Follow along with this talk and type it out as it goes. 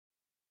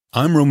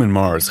I'm Roman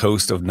Mars,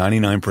 host of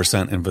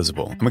 99%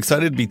 Invisible. I'm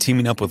excited to be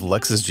teaming up with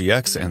Lexus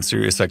GX and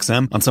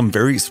SiriusXM on some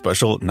very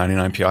special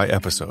 99PI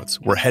episodes.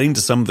 We're heading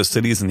to some of the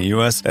cities in the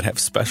U.S. that have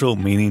special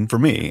meaning for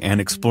me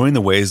and exploring the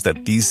ways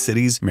that these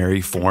cities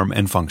marry form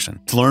and function.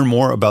 To learn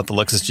more about the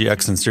Lexus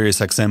GX and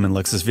SiriusXM and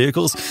Lexus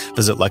vehicles,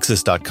 visit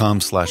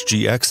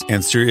lexus.com/GX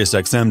and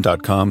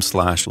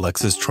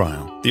SiriusXM.com/Lexus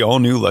Trial. The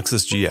all-new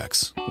Lexus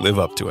GX. Live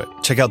up to it.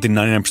 Check out the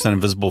 99%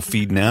 Invisible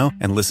feed now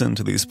and listen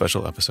to these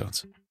special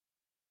episodes.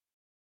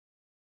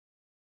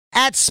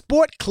 At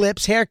Sport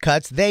Clips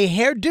Haircuts, they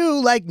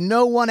hairdo like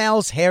no one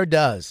else hair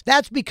does.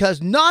 That's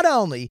because not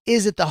only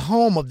is it the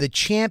home of the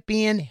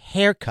champion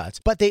haircuts,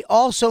 but they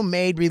also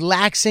made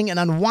relaxing and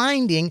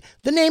unwinding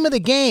the name of the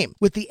game.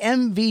 With the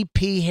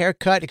MVP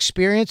haircut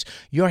experience,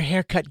 your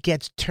haircut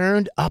gets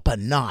turned up a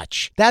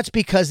notch. That's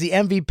because the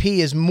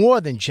MVP is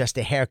more than just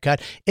a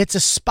haircut. It's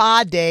a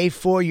spa day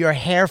for your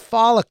hair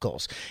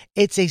follicles.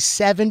 It's a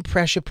 7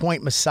 pressure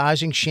point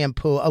massaging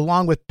shampoo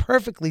along with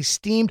perfectly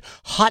steamed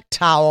hot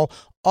towel,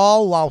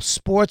 all while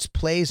sports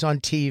plays on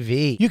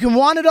TV. You can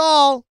want it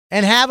all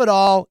and have it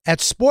all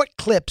at Sport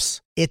Clips.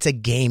 It's a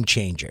game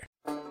changer.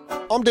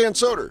 I'm Dan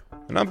Soder.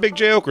 And I'm Big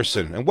J.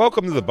 Okerson, and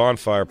welcome to the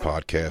Bonfire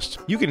Podcast.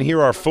 You can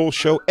hear our full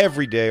show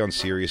every day on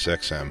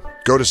SiriusXM.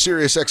 Go to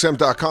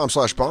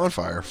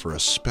SiriusXM.com/bonfire for a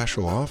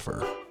special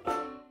offer.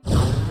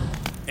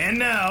 And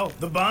now,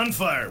 the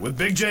Bonfire with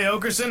Big J.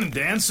 Okerson and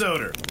Dan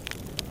Soder.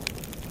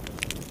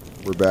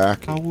 We're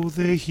back. How will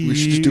they hear? We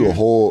should just do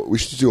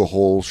a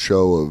whole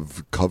show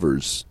of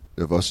covers,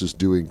 of us just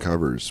doing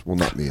covers. Well,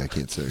 not me. I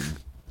can't sing.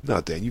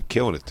 No, Dan, you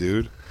killing it,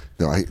 dude.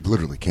 No, I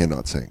literally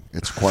cannot sing.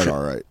 It's quite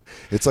all right.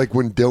 It's like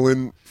when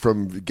Dylan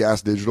from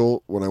Gas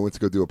Digital, when I went to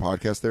go do a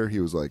podcast there, he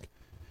was like,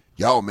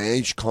 "Yo, man,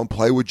 you should come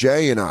play with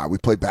Jay and I. We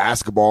play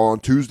basketball on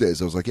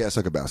Tuesdays." I was like, "Yeah, I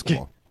suck at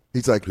basketball."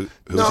 He's like, who's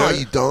 "No, that?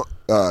 you don't."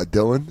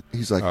 Dylan.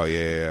 He's like, "Oh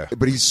yeah."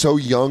 But he's so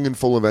young and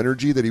full of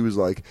energy that he was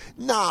like,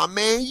 "Nah,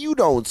 man, you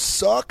don't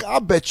suck. I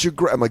bet you."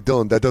 I'm like,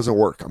 Dylan, that doesn't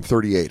work. I'm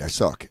 38. I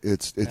suck.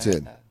 It's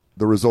in.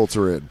 The results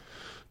are in.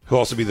 He'll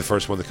also be the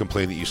first one to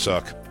complain that you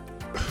suck.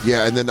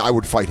 Yeah, and then I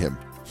would fight him.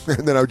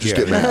 And then I would just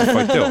get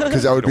mad.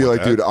 Because I would be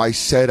like, dude, I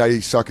said I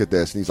suck at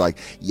this. And he's like,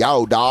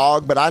 "Yo,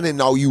 dog, but I didn't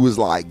know you was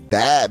like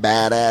that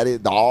bad at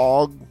it,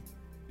 dog."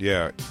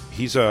 Yeah,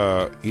 he's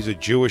a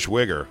Jewish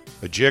wigger,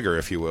 a jigger,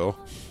 if you will.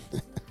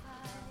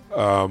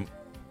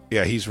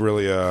 Yeah, he's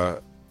really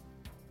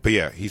but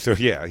yeah, he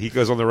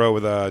goes on the road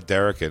with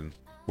Derek and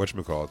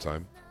whatchamacallit all the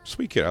time.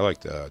 Sweet kid, I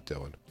like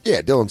Dylan.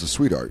 Yeah, Dylan's a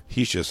sweetheart.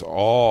 He's just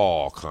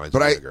all kinds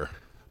of wigger.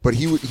 But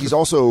he's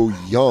also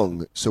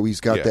young, so he's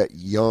got that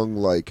young,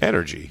 like,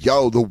 energy.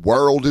 Yo, the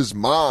world is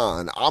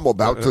mine. I'm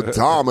about to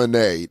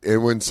dominate.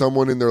 And when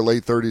someone in their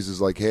late 30s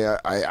is like, hey,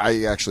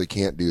 I actually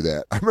can't do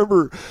that. I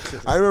remember,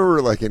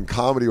 like, in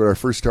comedy when I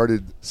first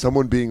started,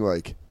 someone being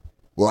like,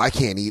 well, I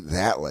can't eat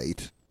that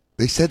late.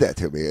 They said that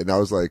to me, and I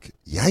was like,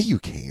 yeah, you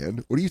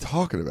can. What are you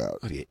talking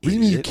about? What do you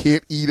mean you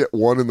can't eat at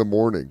 1 in the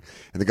morning?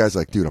 And the guy's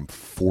like, dude, I'm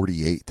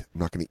 48. I'm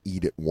not going to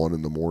eat at 1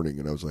 in the morning.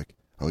 And I was like,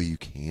 oh, you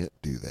can't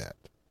do that.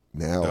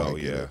 Now,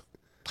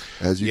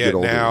 as you get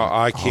older, now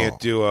I can't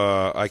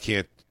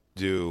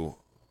do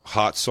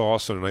hot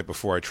sauce on the night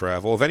before I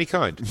travel of any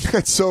kind.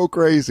 That's so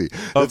crazy.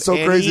 It's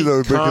so crazy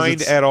though,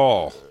 because at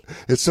all.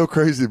 It's so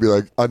crazy to be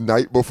like, a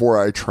night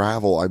before I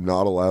travel, I'm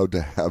not allowed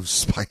to have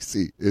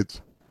spicy.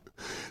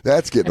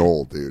 That's getting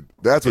old, dude.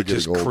 That's what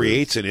just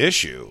creates an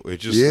issue.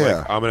 It just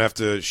like, I'm gonna have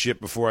to ship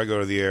before I go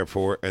to the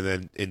airport, and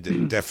then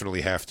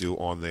definitely have to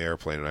on the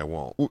airplane, and I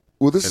won't.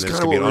 Well, this is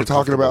kind of what we were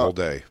talking about all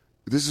day.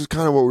 This is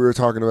kind of what we were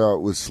talking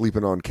about with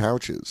sleeping on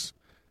couches.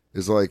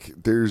 Is like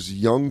there's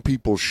young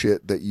people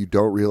shit that you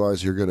don't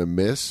realize you're going to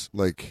miss,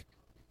 like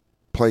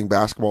playing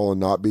basketball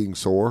and not being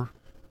sore.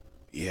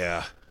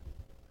 Yeah.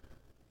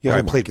 Yeah,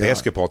 I played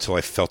basketball till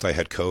I felt I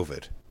had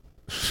COVID.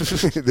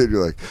 Then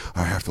you're like,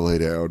 I have to lay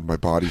down. My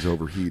body's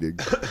overheating.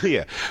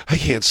 Yeah. I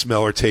can't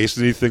smell or taste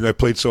anything. I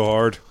played so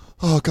hard.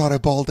 Oh, God, I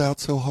balled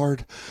out so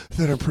hard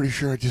that I'm pretty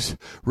sure I just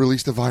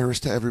released the virus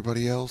to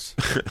everybody else.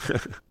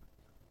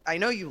 I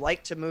know you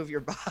like to move your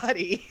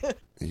body.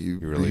 You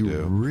really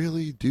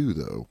do,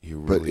 though. You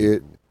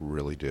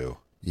really do.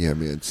 Yeah,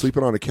 man.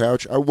 Sleeping on a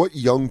couch. What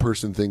young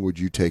person thing would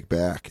you take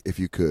back if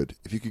you could?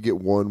 If you could get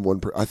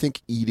I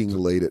think eating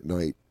late at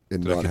night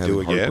and not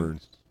having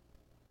heartburn.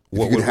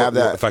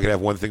 If I could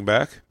have one thing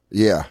back?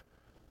 Yeah.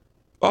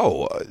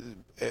 Oh,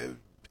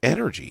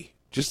 energy.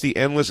 Just the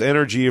endless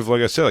energy of,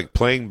 like I said, like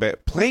playing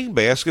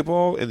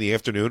basketball in the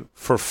afternoon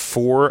for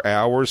 4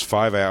 hours,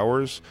 5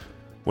 hours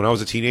when I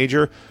was a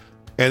teenager.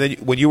 And then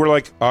when you were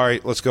like, all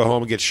right, let's go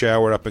home and get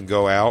showered up and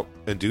go out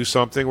and do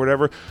something,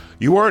 whatever,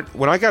 you weren't,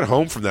 when I got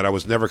home from that, I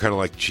was never kind of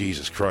like,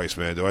 Jesus Christ,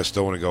 man, do I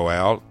still want to go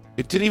out?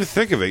 It didn't even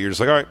think of it. You're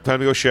just like, all right, time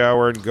to go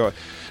shower and go.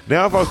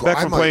 Now, if I was back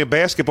from playing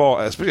basketball,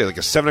 especially like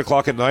at 7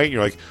 o'clock at night, and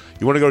you're like,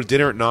 you want to go to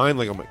dinner at 9?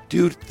 Like, I'm like,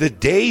 dude, the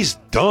day's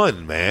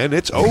done, man.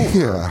 It's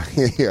over.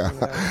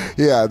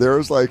 Yeah. There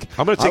was like,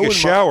 I'm going to take a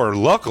shower,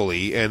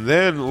 luckily, and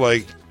then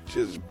like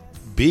just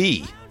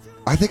be.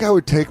 I think I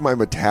would take my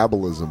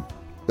metabolism.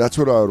 That's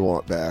what I would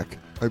want back.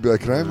 I'd be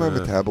like, can I have my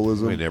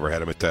metabolism? I never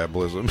had a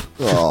metabolism.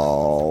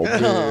 Oh,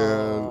 man.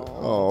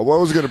 Oh, well, I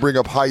wasn't going to bring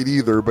up height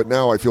either, but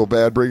now I feel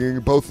bad bringing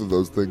both of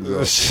those things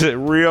up.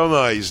 Real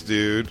nice,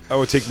 dude. I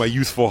would take my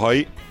youthful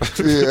height.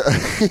 Yeah.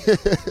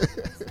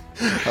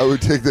 I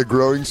would take the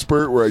growing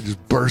spurt where I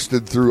just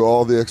bursted through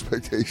all the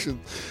expectations.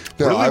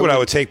 No, Really, what I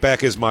would take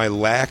back is my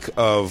lack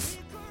of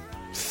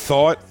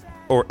thought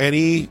or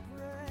any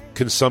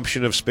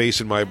consumption of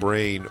space in my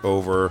brain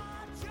over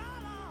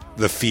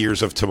the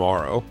fears of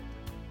tomorrow.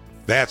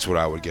 That's what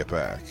I would get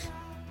back.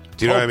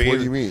 Do you know what I mean? What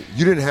do you mean?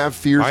 You didn't have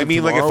fears I of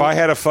mean, like, tomorrow? if I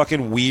had a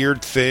fucking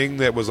weird thing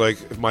that was like,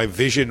 if my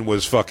vision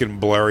was fucking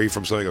blurry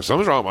from something, if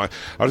something's wrong with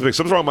I was like,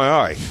 something's wrong with my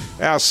eye.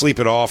 I'll sleep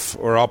it off,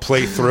 or I'll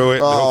play through it.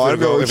 And hopefully I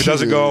know what if it you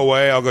doesn't mean. go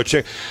away, I'll go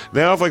check.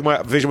 Now, if like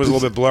my vision was a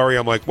little bit blurry,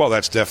 I'm like, well,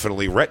 that's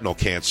definitely retinal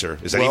cancer.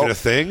 Is that Well, even a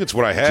thing? It's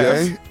what I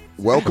have. Jay,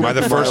 welcome. Am I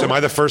the to first? my- Am I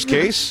the first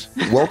case?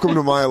 Welcome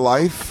to my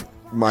life.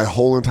 My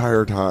whole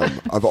entire time,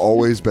 I've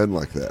always been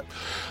like that.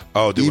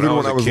 Oh, dude, Even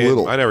when I was a kid,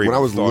 little. I never When even I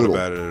was thought little.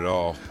 about it at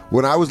all.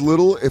 When I was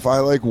little, if I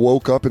like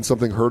woke up and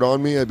something hurt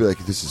on me, I'd be like,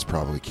 "This is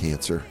probably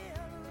cancer."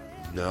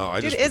 No,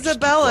 I Dude, just would just keep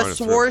Isabella running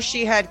through. swore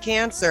she had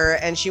cancer,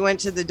 and she went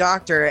to the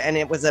doctor, and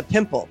it was a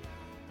pimple.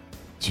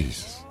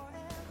 Jesus.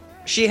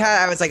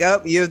 I was like,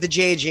 oh, you have the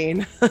J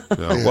gene.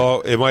 No,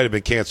 well, it might have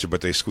been cancer,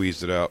 but they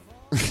squeezed it out.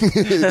 I think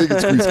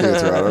it's squeeze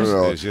cancer. I don't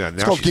know. Yeah, now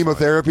It's called she's fine.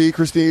 chemotherapy,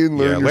 Christine.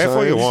 Learn Yeah, your laugh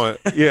all you science.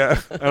 want. Yeah,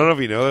 I don't know if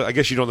you know. I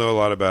guess you don't know a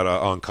lot about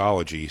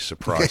oncology.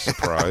 Surprise,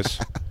 surprise.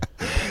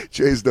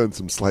 Jay's done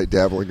some slight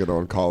dabbling in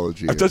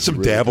oncology. I've done some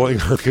Really- dabbling.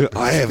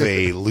 I have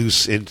a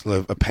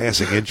a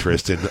passing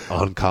interest in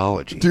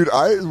oncology. Dude,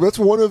 that's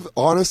one of,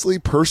 honestly,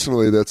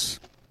 personally, that's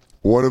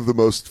one of the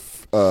most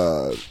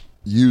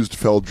used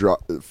fell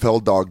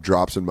dog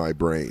drops in my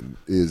brain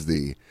is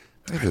I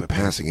have a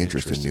passing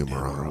interest in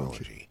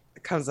numerology.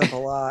 It comes up a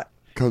lot.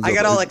 Comes I up-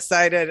 got all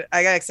excited.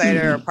 I got excited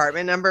at her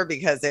apartment number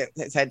because it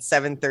had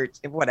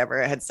 713,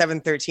 whatever. It had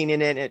 713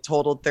 in it, and it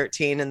totaled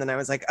 13. And then I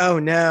was like, oh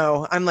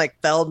no, I'm like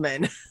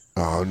Feldman.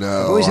 Oh,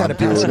 no. I've always had a I'm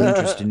doing passing it.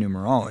 interest in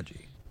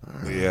numerology.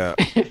 Yeah.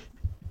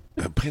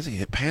 Passing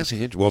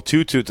interest. Well,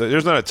 2-2.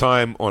 There's not a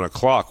time on a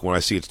clock when I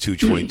see it's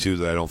 2:22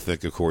 that I don't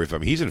think of Corey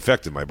Feldman. He's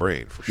infected my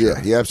brain for sure.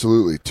 Yeah,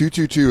 absolutely.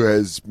 222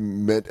 has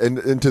meant,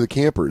 and to the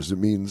campers, it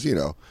means, you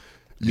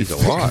Means a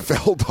think lot.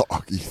 fell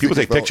dog. You People think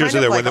take fell- pictures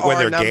Kind of of their like when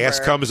our their gas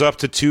number. comes up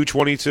to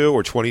 $2.22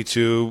 or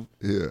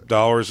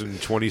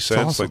 $22.20. It's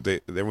awesome.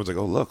 Like everyone's like,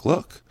 oh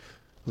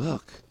look.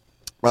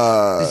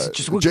 This is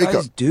just what Jacob,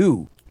 guys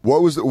do.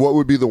 what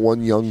would be the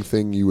one young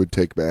thing you would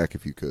take back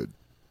if you could?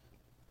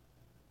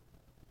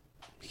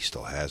 He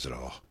still has it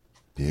all.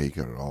 Yeah, you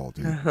got it all,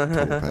 dude.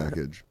 Total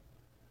package.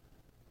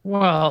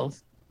 Well,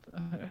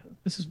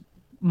 this is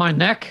my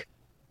neck.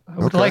 I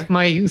would Okay. like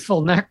my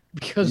youthful neck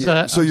because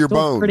Yeah, so I'm your still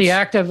bones. pretty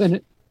active,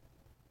 and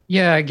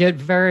I get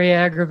very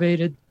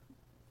aggravated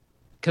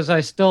because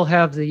I still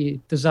have the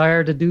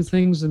desire to do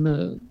things and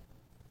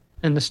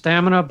the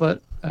stamina,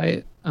 but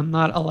I'm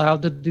not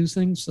allowed to do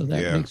things, so that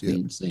Yeah. makes me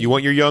insane. You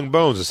want your young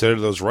bones instead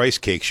of those rice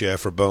cakes you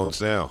have for bones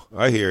now.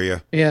 I hear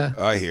you. Yeah.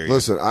 I hear you.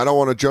 Listen, I don't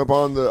want to jump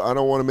on I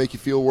don't want to make you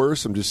feel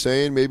worse. I'm just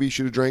saying maybe you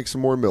should have drank some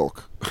more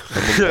milk.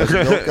 I'm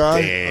a milk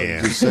guy. Damn.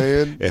 I'm just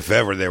saying. If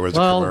ever there was a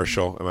Well-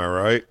 commercial, am I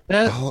right?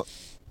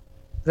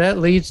 That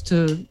leads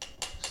to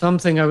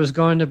something I was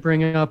going to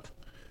bring up.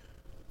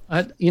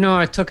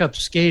 I took up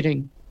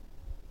skating,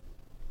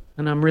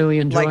 and I'm really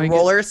enjoying Like it.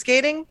 roller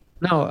skating?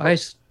 No,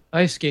 ice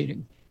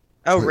skating.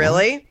 Oh,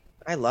 really?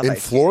 I love In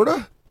ice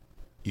Florida?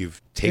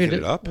 You've taken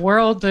it up?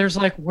 There's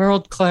like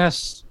world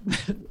class.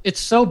 It's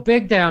so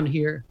big down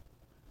here.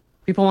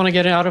 People want to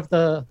get out of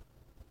the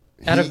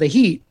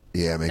heat.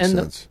 Yeah, makes And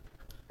sense.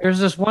 There's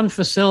this one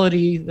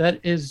facility that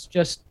is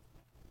just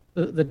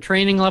the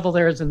training level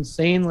there is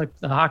insane. Like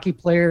the hockey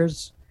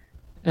players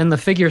and the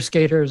figure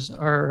skaters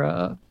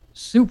are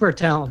super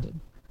talented.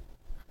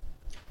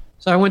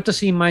 So I went to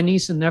see my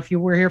niece and nephew.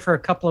 We're here for a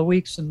couple of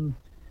weeks, and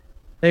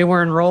they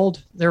were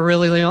enrolled. They're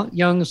really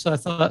young, so I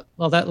thought,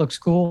 well, that looks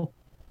cool.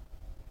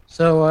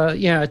 So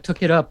I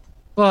took it up.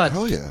 But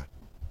Hell yeah.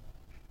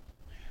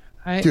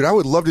 I, Dude, I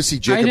would love to see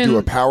Jacob do a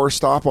didn't- power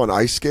stop on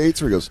ice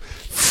skates where he goes,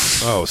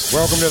 Oh,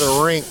 "Welcome to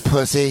the rink,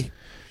 pussy.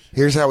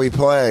 Here's how we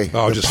play."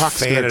 Oh, The just puck's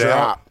fan gonna it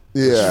drop." out.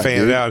 Yeah, Just fan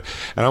dude. it out.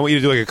 And I want you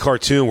to do like a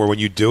cartoon where when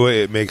you do it,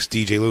 it makes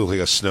DJ Lou look like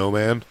a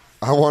snowman.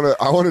 I want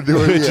to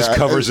do it. It yeah. just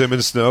covers him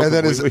in snow. and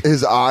then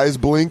his eyes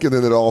blink, and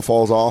then it all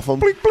falls off him.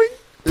 Blink, blink.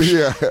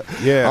 Yeah,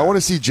 Yeah. I want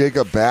to see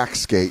Jacob back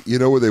skate. You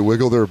know where they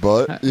wiggle their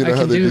butt. You know I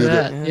how can they do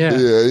that. that. Yeah.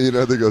 Yeah, you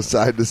know they go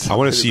side to side. I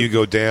want to see you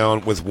go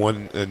down with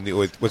one, and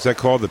with, what's that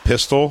called? The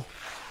pistol?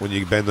 When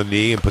you bend the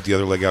knee and put the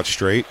other leg out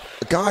straight?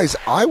 Guys,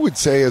 I would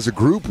say as a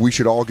group we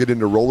should all get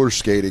into roller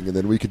skating, and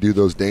then we could do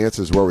those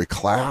dances where we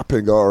clap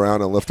and go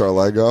around and lift our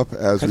leg up as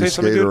Can I we tell you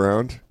something, skate dude?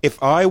 around.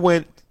 If I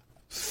went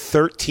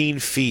 13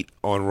 feet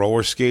on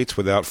roller skates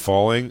without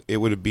falling, it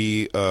would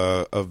be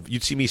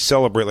you'd see me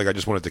celebrate like I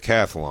just won a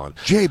decathlon.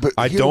 Jay, but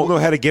I here- don't know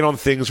how to get on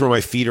things where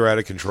my feet are out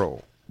of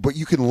control. But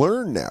you can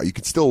learn now. You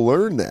can still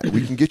learn that.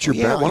 We can get your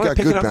balance. Why You don't I got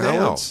pick good it up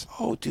balance. now?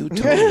 Oh, dude,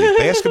 totally.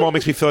 Basketball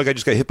makes me feel like I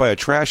just got hit by a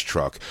trash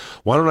truck.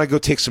 Why don't I go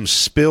take some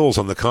spills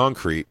on the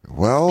concrete?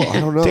 Well,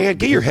 I don't know. Dan,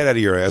 get your head out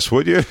of your ass,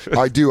 would you?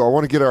 I do. I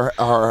want to get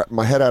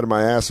my head out of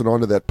my ass and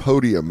onto that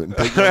podium and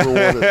take number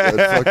one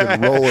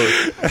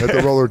at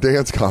the roller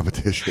dance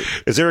competition.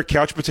 Is there a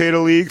couch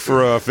potato league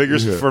for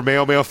for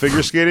male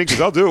figure skating? Because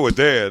I'll do it with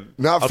Dan.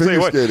 Not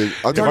figure skating.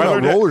 I'm talking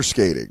about roller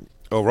skating.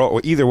 Oh,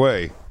 either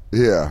way.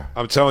 Yeah.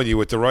 I'm telling you,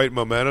 with the right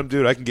momentum,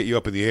 dude, I can get you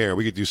up in the air.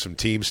 We could do some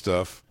team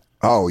stuff.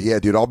 Oh, yeah,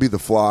 dude. I'll be the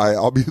fly.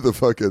 I'll be the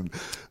fucking...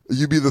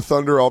 You be the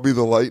thunder, I'll be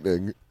the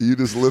lightning. You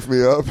just lift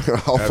me up, and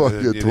I'll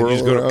fucking twirl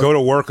just go to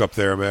work up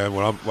there, man,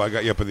 when I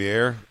got you up in the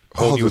air,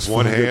 hold you with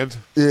one hand.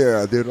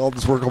 Yeah, dude. I'll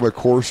just work on my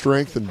core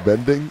strength and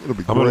bending. It'll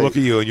be great. I'm going to look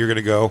at you, and you're going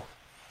to go,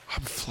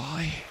 I'm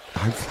flying.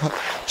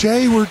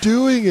 Jay, we're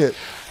doing it.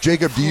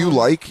 Jacob,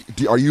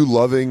 are you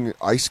loving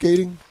ice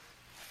skating?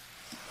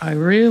 I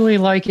really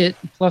like it.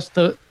 Plus,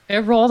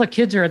 all the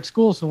kids are at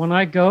school, so when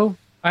I go,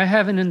 I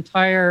have an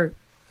entire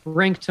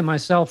rink to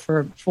myself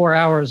for 4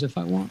 hours if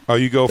I want. Oh,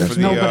 you go for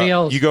the nobody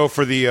else. You go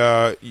for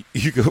the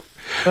you go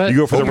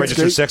for the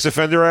registered sex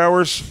offender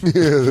hours. Yeah,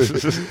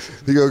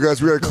 you go,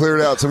 guys. We got to clear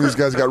it out. Some of these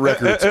guys got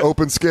records.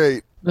 Open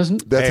skate. That's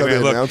how they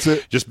announce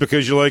it. Just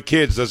because you like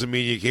kids doesn't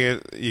mean you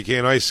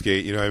can't ice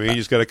skate. You know what I mean? You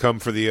just got to come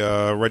for the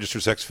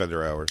registered sex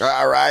offender hours.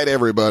 All right,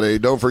 everybody.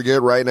 Don't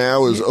forget, right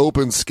now is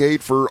open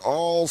skate for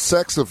all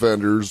sex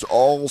offenders.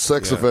 All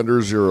sex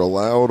offenders are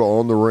allowed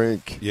on the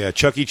rink. Yeah,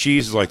 Chuck E.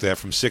 Cheese is like that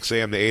from 6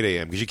 a.m. to 8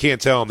 a.m. because you can't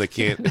tell them they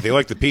can't. If they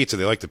like the pizza,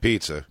 they like the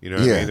pizza. You know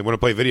what I mean? They want to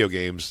play video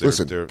games. They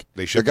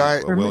should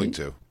be willing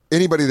to.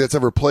 Anybody that's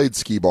ever played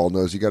skee ball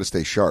knows you got to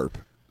stay sharp.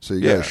 So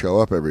you got to show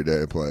up every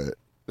day and play it.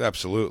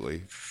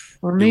 Absolutely.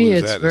 For me,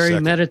 it's very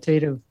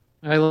meditative.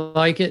 I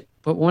like it.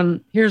 But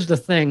here's the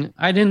thing.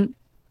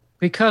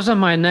 Because of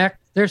my neck,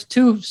 there's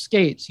two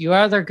skates. You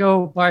either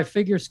go by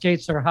figure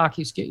skates or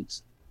hockey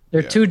skates.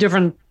 They're two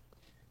different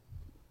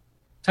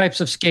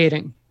types of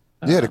skating.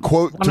 Yeah, to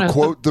quote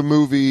the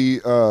movie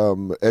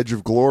Edge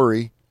of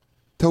Glory,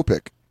 toe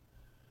pick.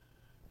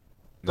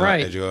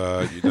 Right.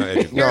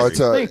 No,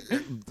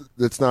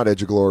 it's not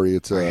Edge of Glory.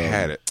 It's I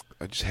had it.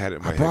 I just had it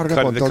in my head. I brought it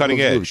up on the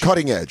Cutting Edge. Movie.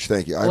 Cutting Edge,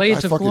 thank you.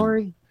 Blades of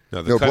Glory?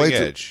 No, Cutting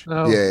Edge.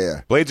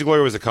 Yeah. Blades of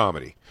Glory was a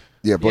comedy.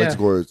 Yeah, Blades of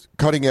Glory.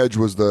 Cutting Edge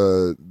was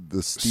the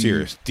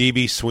serious.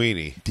 D.B.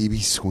 Sweeney. D.B.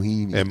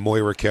 Sweeney. And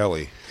Moira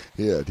Kelly.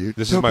 Yeah, dude.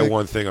 This is my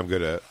one thing I'm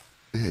good at.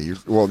 Yeah,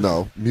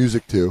 no.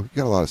 Music, too. You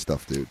got a lot of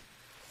stuff, dude.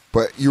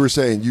 But you were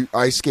saying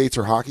ice skates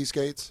or hockey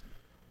skates?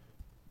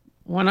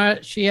 When I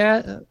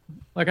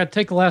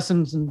take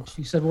lessons, and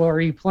she said, well,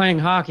 are you playing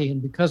hockey?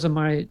 And because of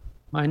my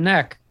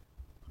neck,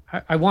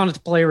 I wanted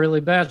to play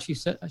really bad.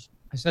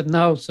 I said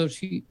no. So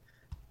she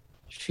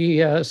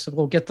said,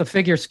 well, get the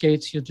figure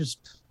skates.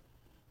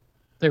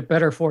 They're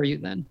better for you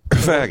then.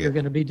 What you're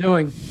going to be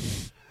doing.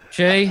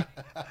 Jay,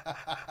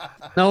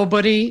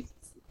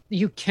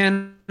 you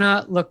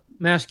cannot look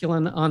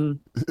masculine on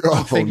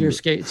figure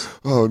skates.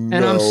 Oh, no.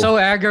 And I'm so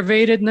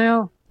aggravated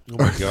now. Oh,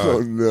 my God. Oh,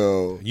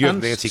 no. You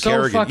have Nancy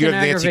Kerrigan. You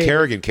have Nancy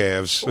Kerrigan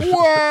calves.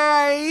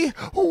 Why?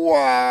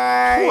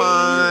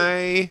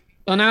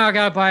 So now I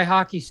got to buy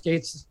hockey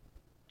skates.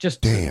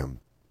 Damn.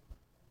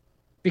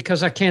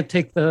 Because I can't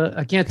take the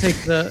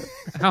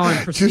how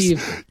I'm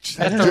perceived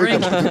at the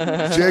rink.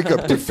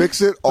 Jacob, to fix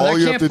it, all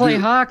you have to do. I can't play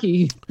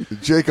hockey.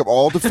 Jacob,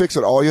 to fix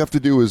it, all you have to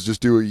do is just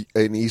do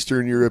an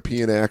Eastern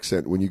European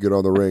accent when you get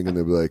on the ring, and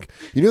they'll be like,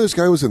 you know, this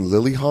guy was in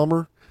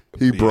Lillehammer.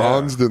 He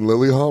bronzed in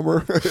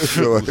Lillehammer.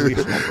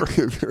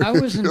 I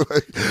was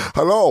like,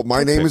 hello,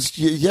 my name is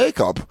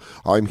Jacob.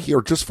 I'm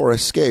here just for a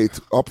skate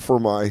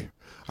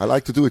I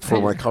like to do it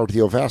for my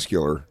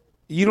cardiovascular.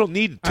 You don't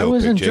need I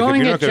was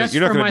enjoying it just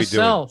for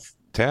myself.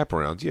 Tap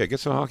arounds. Yeah, get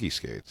some hockey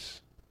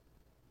skates.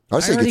 I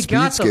say get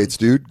speed skates,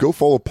 dude. Go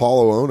follow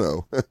Paulo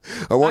Ono.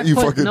 I want you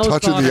fucking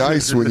touching the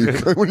ice when you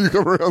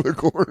come around the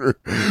corner.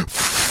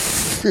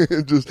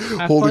 Just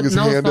holding his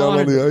hand down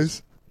on the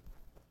ice.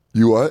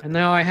 You what? And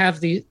now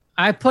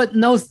I put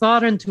no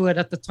thought into it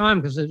at the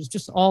time because it was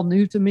just all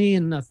new to me,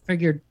 and I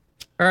figured,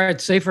 all right,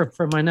 it's safer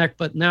for my neck,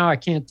 but now I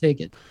can't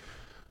take it.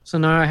 So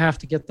now I have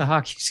to get the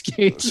hockey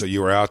skates. So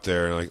you were out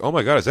there like, oh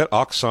my God, is that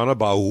Oksana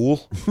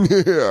Baul?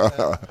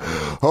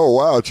 Yeah. Oh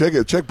wow, check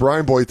it. Check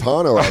Brian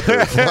Boitano out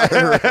there flying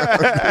around.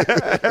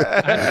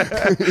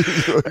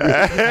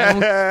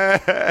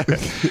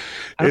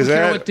 Is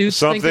that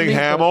something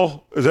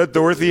Hamill? Is that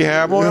Dorothy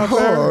Hamill out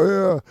there?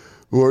 Oh yeah.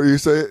 What are you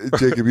saying,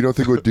 Jacob? You don't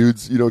care what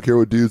dudes think?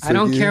 I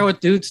don't care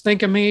what dudes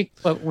think of me,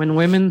 but when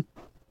women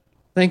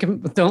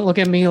don't look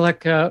at me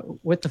like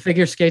with the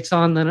figure skates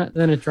on,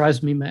 then it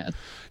drives me mad.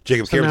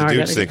 Jacob cares what the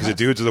dudes think because the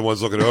dudes are the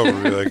ones looking over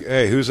and be like,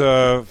 hey, who's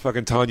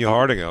fucking Tanya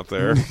Harding out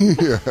there?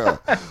 Yeah.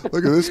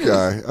 Look at this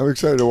guy. I'm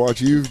excited to watch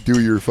you do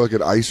your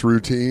fucking ice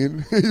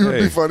routine. It would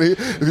be funny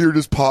if you were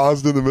just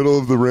paused in the middle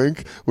of the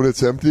rink when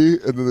it's empty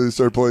and then they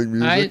start playing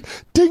music.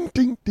 Ding,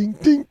 ding, ding,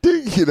 ding,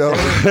 ding. You know? You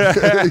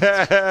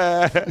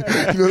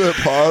know that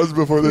pause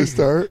before they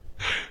start?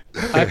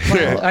 I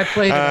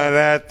played.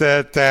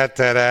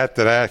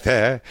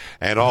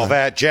 And all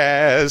that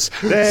jazz.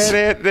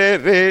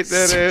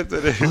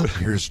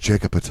 Here's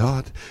Jacob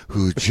Patat,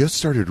 who just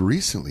started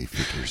recently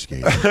figure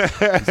skating. He's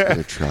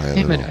gonna try a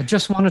Damn it! little. I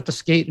just wanted to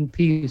skate in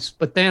peace,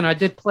 but then I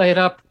did play it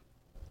up.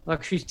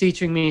 Like she's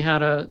teaching me how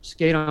to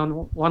skate on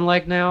one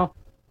leg now,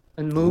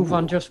 and move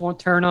on just one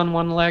turn on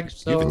one leg.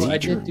 So I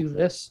did do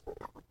this.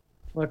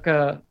 Like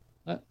I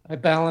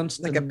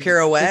balanced Like a and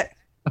pirouette.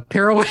 a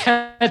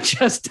pirouette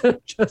just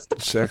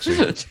Sexy.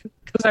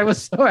 because I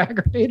was so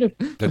aggravated.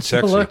 That's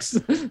with the sexy.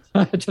 looks.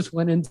 I just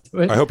went into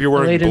it. I hope you're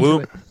wearing laid into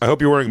bloom. it. I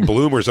hope you're wearing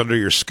bloomers under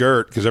your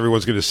skirt because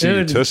everyone's going to see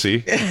your Dude. tussie.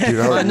 Dude,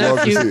 I would My love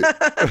to nephew- see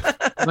it.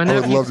 My would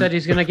nephew love said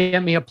he's going to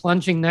get me a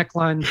plunging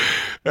neckline.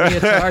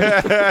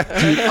 leotard.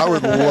 Dude, I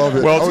would love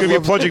it. Well, I it's would going to be a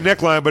love- plunging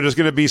neckline, but there's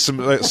going to be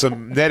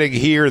some netting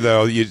here,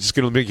 though. It's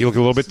going to make you look a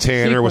little bit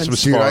tanner with some Dude,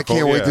 sparkle. I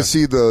can't wait Yeah. to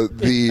see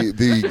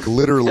the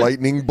glitter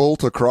lightning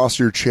bolt across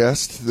your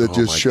chest that Oh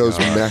just my shows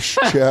God. mesh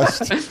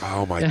chest.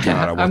 Oh my god,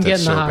 I want I'm that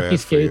getting so the hockey bad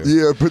for you. skates.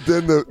 Yeah, but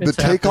then the It's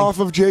takeoff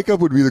of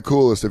Jacob would be the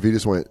coolest if he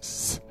just went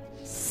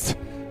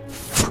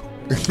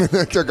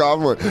took off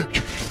and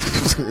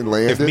went and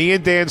landed. If me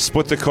and Dan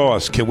split the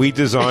cost, can we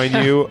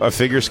design you a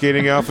figure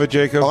skating outfit,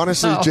 Jacob?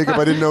 Honestly, Oh. Jacob,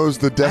 I didn't know it was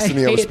the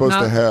destiny I was hate supposed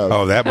to not- have.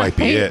 Oh, that might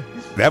be it.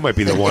 That might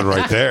be the one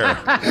right there.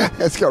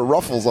 It's got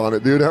ruffles on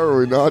it, dude. How are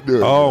we not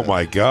doing Oh that?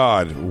 my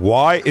god.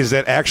 Why is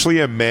that actually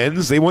a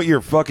men's? They want your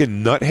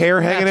fucking nut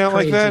hair hanging That's out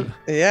like that?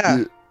 crazy.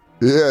 Yeah.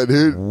 Yeah,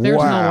 dude. There's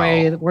Wow. no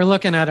way that we're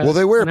looking at Well,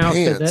 they wear an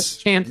outfit pants.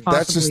 That can't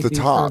That's just the possibly be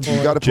top. for a You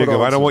boy. got to put Jacob,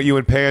 on I don't some- want you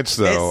in pants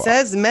though. It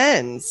says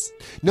men's.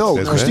 No,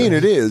 Says Christine,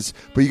 men. it is.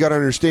 But you got to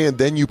understand.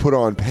 Then you put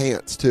on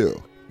pants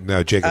too.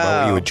 No, Jacob, I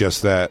want you in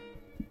just that.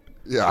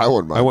 Yeah, I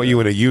wouldn't mind. I want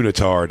you in a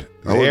unitard.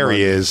 I wouldn't There he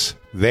mind. is.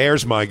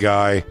 There's my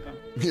guy.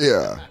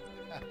 Yeah,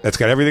 That's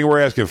got everything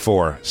we're asking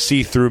for.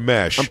 See-through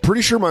mesh. I'm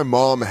pretty sure my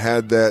mom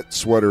had that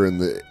sweater in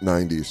the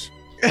 '90s.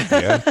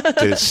 Yeah.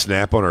 Did it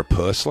snap on her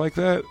puss like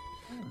that?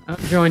 I'm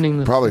joining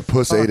the Probably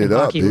puss ate fucking it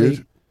up, hockey dude.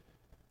 league.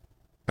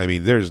 I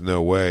mean, there's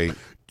no way.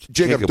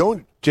 Jacob,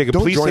 don't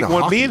please join take a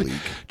one. hockey Me and league.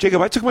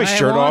 Jacob, I took my I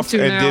shirt want off to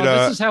and now. did.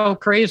 This is how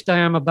crazed I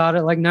am about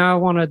it. Like now, I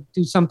want to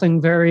do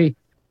something very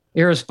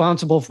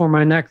irresponsible for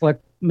my neck, like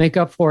make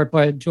up for it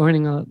by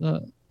joining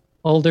a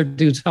older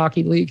dudes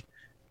hockey league.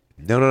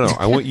 No.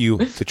 I want you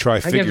to try I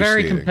figure get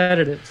very skating.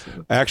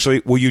 competitive.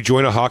 Actually, will you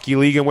join a hockey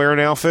league and wear an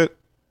outfit?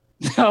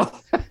 No,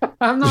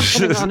 I'm not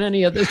putting on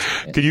any of this.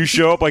 Can you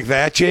show up like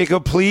that,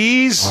 Jacob?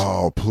 Please.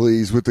 Oh,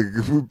 please,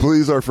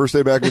 please, our first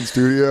day back in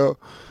studio.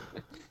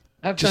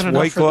 I've Just done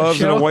enough white for the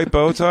gloves and a show. white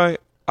bow tie.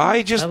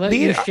 I just I let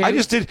you need. shave- I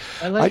just did.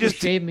 I let I you just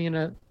shave me in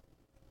a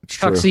It's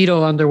true.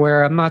 tuxedo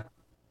underwear.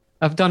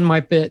 I've done my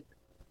bit.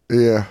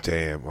 Yeah.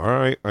 Damn. All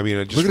right. I mean,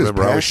 I just Look at this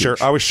remember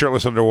package. I was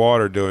shirtless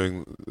underwater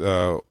doing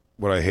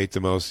what I hate the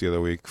most the other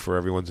week for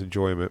everyone's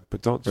enjoyment.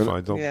 But it's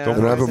fine. Don't Yeah, don't.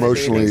 And I've it's a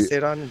emotionally- bathing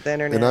suit on the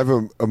internet. And I've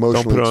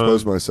emotionally put on-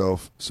 exposed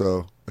myself,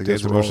 so I guess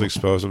Dan's we're all- emotionally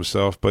exposed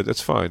himself, but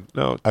that's fine.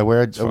 No, I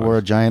wore it's fine.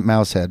 a giant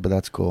mouse head, but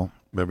that's cool.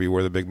 Remember you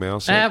wear the big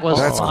mouse? That was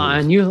That's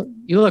fine. You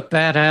look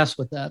badass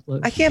with that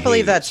look. I can't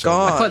believe that's so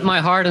much. I put gone.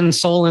 my heart and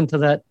soul into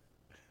that.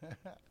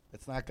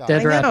 It's not gone.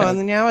 Dead I rat. know,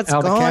 and now it's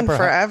Out the gone camper.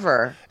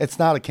 forever. It's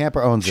not. A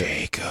camper owns it.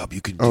 Jacob, you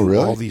can Oh, do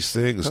really? all these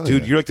things, Hell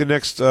dude. yeah. You're like the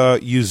next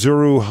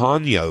Yuzuru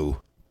Hanyo.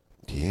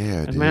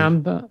 Yeah, dude.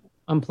 Man,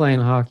 I'm playing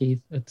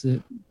hockey. That's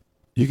it.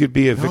 You could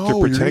be a no, Victor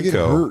you're gonna get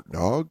Protenko. hurt,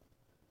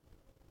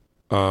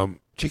 dog.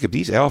 Jacob,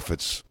 these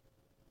outfits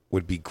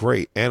would be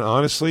great. And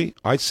honestly,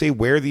 I'd say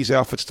wear these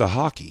outfits to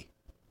hockey.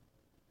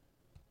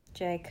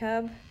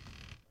 Jacob.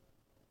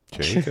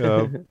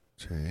 Jacob.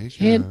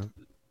 Can't-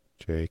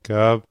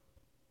 Jacob.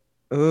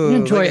 Ooh,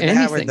 enjoy look at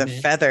that with anything, the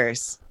man.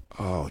 feathers.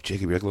 Oh,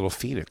 Jacob, you're like a little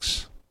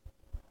phoenix.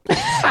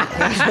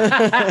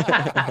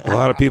 A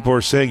lot of people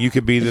are saying you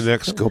could be the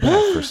next. Go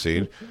back,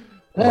 Christine.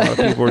 A lot of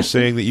people are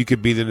saying that you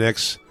could be the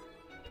next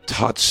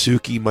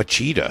Tatsuki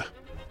Machida.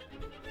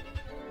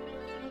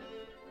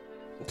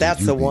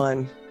 That's you the be-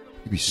 one.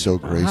 You'd be so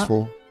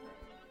graceful.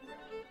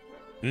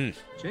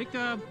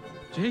 Jacob.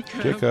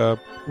 Jacob.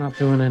 Not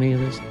doing any of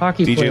this.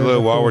 Hockey DJ players Lou,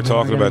 are while cool, we're man.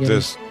 talking I gotta about get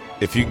this,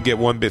 if you can get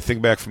one bit thing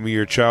back from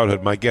your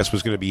childhood, my guess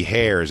was going to be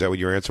hair. Is that what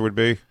your answer would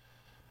be?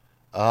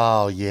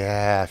 Oh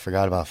yeah, I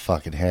forgot about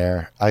fucking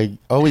hair. I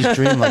always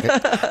dream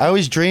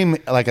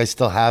like I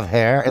still have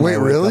hair. And Wait, I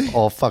wake really? up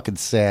all fucking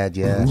sad.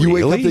 Yeah. You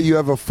wake up Really? that you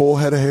have a full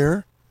head of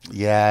hair.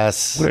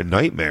 Yes. What a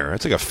nightmare.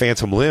 That's like a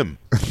phantom limb.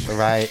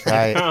 Right.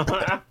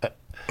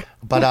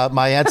 But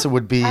my answer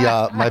would be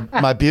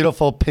my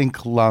beautiful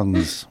pink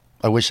lungs.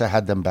 I wish I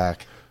had them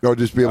back. No,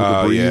 just be able to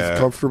Oh, breathe yeah. I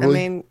comfortably.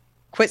 mean,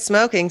 quit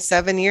smoking.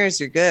 7 years,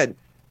 you're good.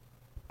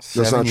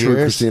 That's 7 not true,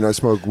 years? Christine. I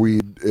smoked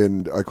weed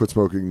and I quit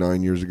smoking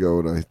 9 years ago,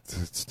 and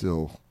it's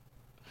still,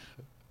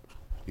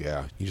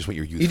 Yeah, you just want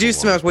your youth. You do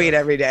smoke weed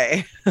every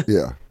day.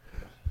 yeah,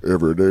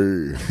 every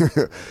day.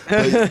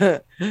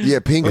 But, yeah,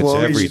 pink It's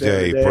lungs. every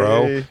day,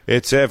 bro.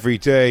 It's every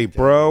day,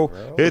 bro.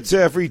 It's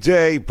every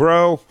day,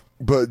 bro.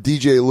 But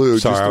DJ Lou,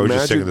 Sorry, just I was just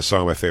imagine, singing the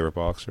song of my favorite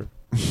boxer.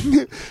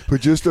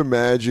 But just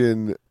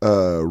imagine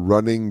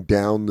running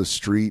down the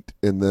street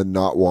and then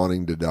not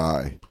wanting to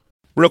die.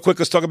 Real quick,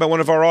 let's talk about one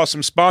of our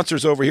awesome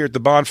sponsors over here at the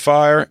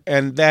Bonfire,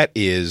 and that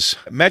is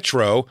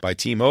Metro by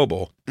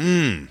T-Mobile.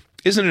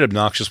 Isn't it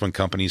obnoxious when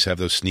companies have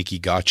those sneaky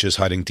gotchas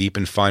hiding deep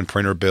in fine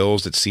printer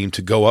bills that seem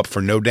to go up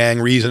for no dang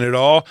reason at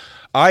all?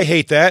 I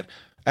hate that.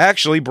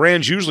 Actually,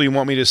 brands usually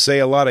want me to say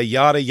a lot of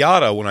yada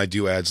yada when I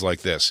do ads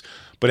like this.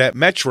 But at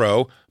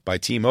Metro by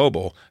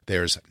T-Mobile,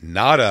 there's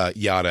nada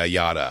yada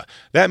yada.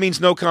 That means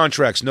no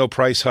contracts, no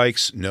price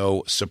hikes,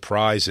 no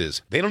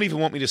surprises. They don't even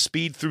want me to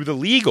speed through the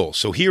legal,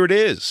 so here it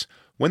is.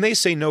 When they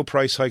say no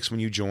price hikes when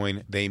you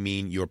join, they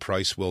mean your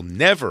price will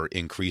never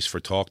increase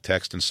for talk,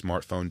 text, and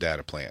smartphone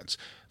data plans.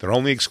 Their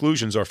only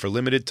exclusions are for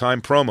limited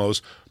time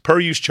promos,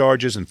 per-use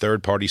charges, and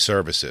third-party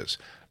services.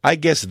 I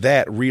guess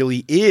that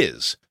really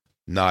is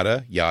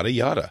nada yada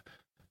yada.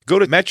 Go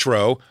to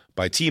Metro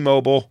by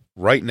T-Mobile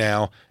right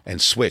now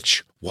and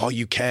switch while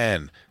you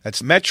can.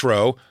 That's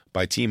Metro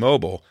by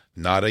T-Mobile,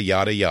 nada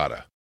yada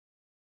yada.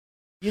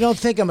 You don't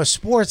think I'm a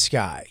sports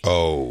guy.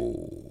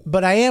 Oh.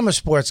 But I am a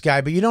sports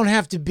guy, but you don't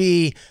have to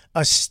be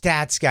a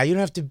stats guy. You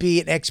don't have to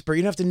be an expert.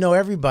 You don't have to know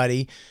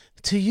everybody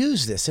to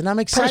use this. And I'm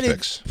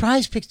excited.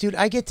 Prize Picks, dude.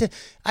 I get to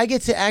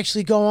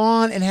actually go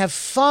on and have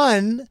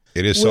fun.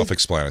 It is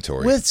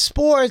self-explanatory. With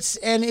sports,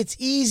 and it's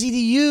easy to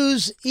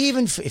use,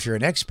 even if you're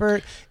an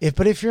expert.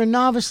 But if you're a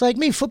novice like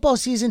me, football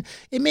season,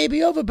 it may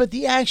be over, but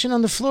the action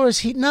on the floor is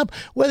heating up.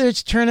 Whether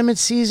it's tournament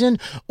season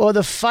or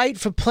the fight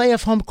for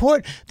playoff home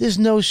court, there's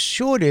no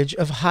shortage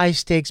of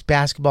high-stakes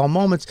basketball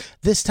moments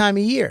this time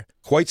of year.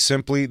 Quite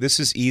simply, this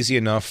is easy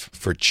enough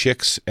for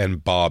Chicks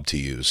and Bob to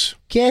use.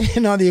 Get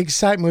in on the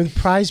excitement with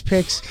Prize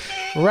Picks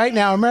right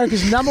now,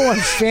 America's #1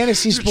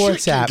 fantasy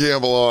sports app.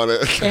 Gamble on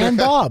it. And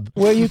Bob,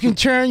 where you can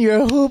turn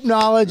your hoop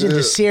knowledge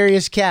into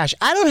serious cash.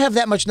 I don't have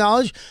that much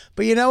knowledge,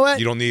 but you know what?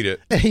 You don't need it.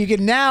 You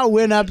can now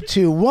win up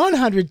to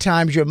 100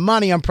 times your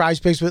money on Prize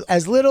Picks with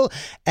as little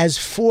as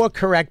 4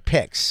 correct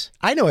picks.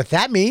 I know what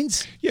that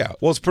means. Yeah,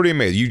 well, it's pretty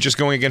amazing. You're just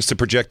going against the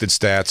projected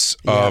stats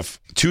of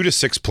 2 to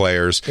 6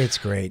 players. It's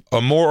great.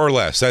 More or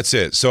less. That's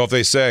it. So if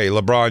they say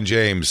LeBron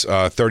James,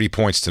 30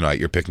 points tonight,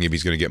 you're picking if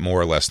he's going to get more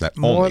or less than that.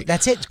 More, only.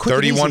 that's it. Quick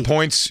 31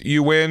 points,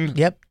 you win.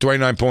 Yep.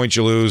 29 points,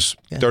 you lose.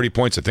 30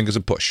 points, I think, is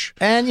a push.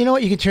 And you know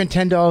what? You can turn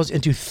 $10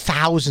 into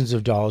thousands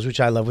of dollars, which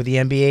I love, with the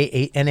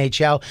NBA,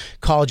 NHL,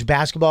 college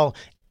basketball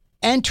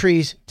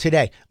entries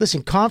today.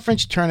 Listen,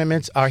 conference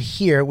tournaments are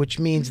here, which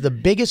means the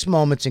biggest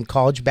moments in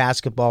college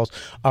basketballs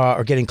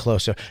are getting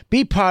closer.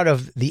 Be part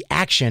of the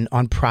action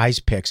on Prize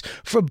Picks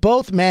for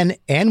both men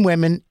and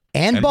women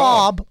and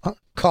Bob.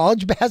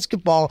 College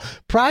basketball.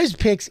 Prize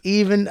Picks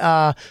even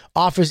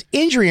offers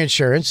injury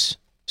insurance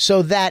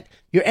so that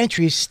your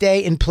entries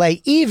stay in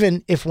play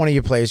even if one of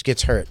your players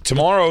gets hurt.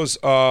 Tomorrow's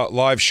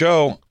live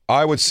show,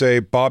 I would say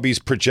Bobby's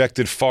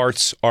projected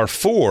farts are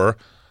 4.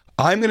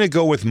 I'm going to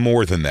go with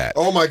more than that.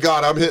 Oh, my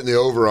God. I'm hitting the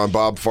over on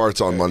Bob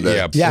Farts on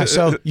Monday. Yeah,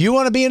 so you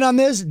want to be in on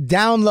this?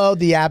 Download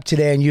the app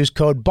today and use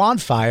code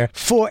BONFIRE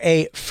for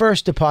a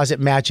first deposit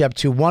match up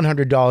to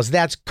 $100.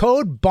 That's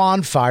code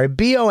BONFIRE,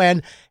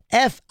 BONFIRE,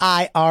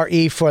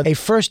 for a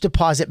first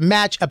deposit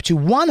match up to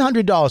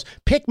 $100.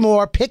 Pick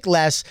more, pick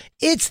less.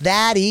 It's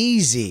that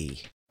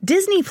easy.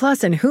 Disney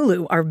Plus and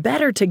Hulu are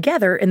better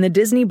together in the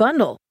Disney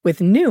Bundle with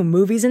new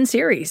movies and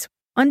series.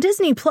 On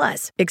Disney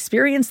Plus,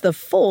 experience the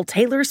full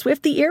Taylor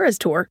Swift The Eras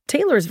Tour,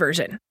 Taylor's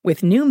version,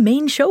 with new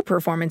main show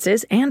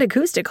performances and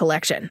acoustic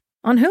collection.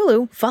 On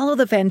Hulu, follow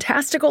the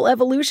fantastical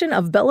evolution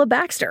of Bella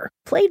Baxter,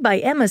 played by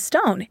Emma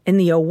Stone in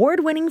the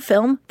award-winning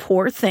film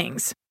Poor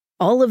Things.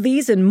 All of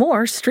these and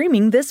more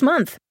streaming this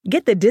month.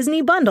 Get the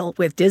Disney Bundle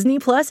with Disney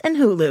Plus and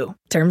Hulu.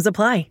 Terms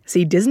apply.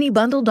 See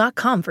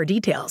DisneyBundle.com for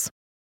details.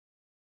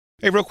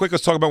 Hey, real quick,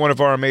 let's talk about one of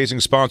our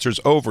amazing sponsors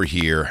over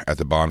here at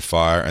the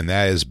Bonfire, and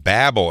that is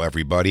Babbel,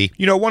 everybody.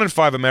 You know, 1 in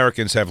 5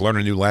 Americans have learned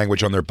a new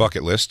language on their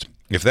bucket list.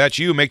 If that's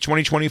you, make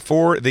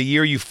 2024 the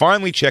year you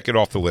finally check it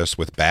off the list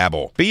with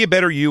Babbel. Be a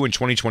better you in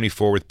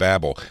 2024 with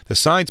Babbel, the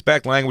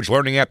science-backed language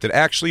learning app that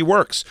actually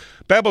works.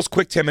 Babbel's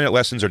quick 10-minute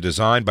lessons are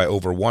designed by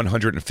over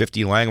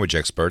 150 language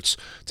experts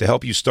to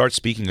help you start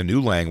speaking a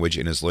new language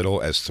in as little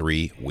as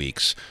 3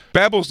 weeks.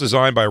 Babbel's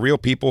designed by real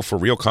people for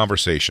real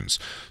conversations.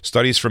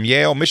 Studies from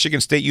Yale, Michigan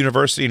State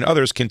University, and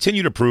others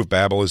continue to prove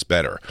Babbel is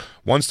better.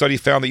 One study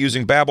found that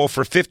using Babbel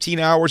for 15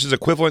 hours is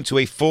equivalent to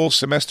a full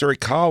semester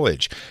at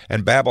college,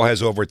 and Babbel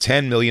has over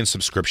 10 million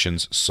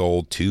subscriptions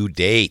sold to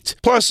date.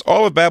 Plus,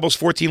 all of Babbel's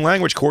 14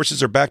 language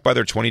courses are backed by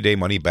their 20-day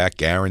money-back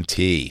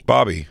guarantee.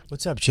 Bobby.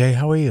 What's up, Jay?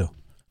 How are you?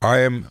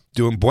 I am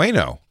doing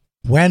bueno.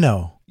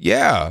 Bueno.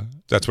 Yeah,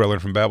 that's what I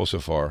learned from Babbel so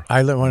far.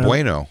 I learned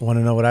bueno. Want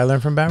to know what I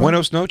learned from Babbel?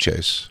 Buenos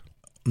noches.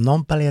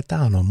 Non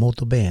paletano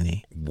molto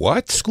bene.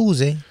 What?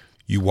 Scusi.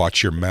 You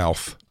watch your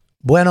mouth.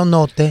 Buenos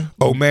notte.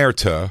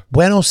 Omerta.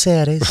 Buenos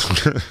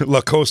Aires.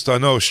 La Costa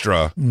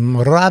Nostra.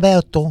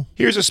 Roberto.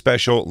 Here's a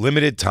special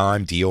limited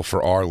time deal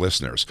for our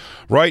listeners.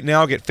 Right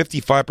now, get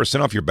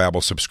 55% off your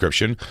Babbel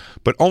subscription,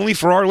 but only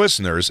for our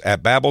listeners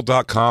at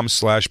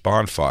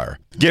Babbel.com/bonfire.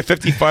 Get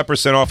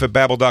 55% off at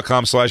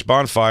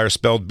Babbel.com/bonfire,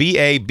 spelled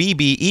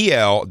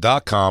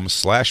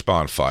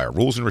BABBEL.com/bonfire.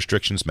 Rules and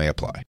restrictions may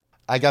apply.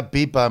 I got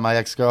beat by my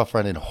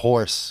ex-girlfriend in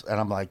horse, and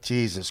I'm like,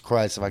 Jesus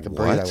Christ, if I could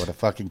breathe, I would have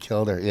fucking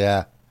killed her.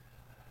 Yeah.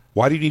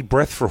 Why do you need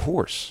breath for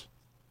horse?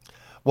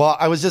 Well,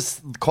 I was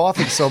just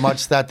coughing so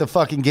much that the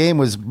fucking game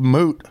was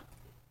moot.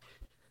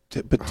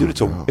 But dude,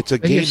 it's a But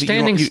game you're that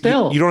standing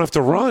still. you don't have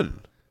to run.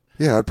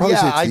 Yeah, I'd probably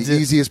Yeah, say it's the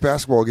easiest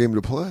basketball game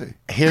to play.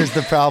 Here's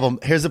the problem.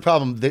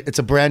 It's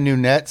a brand new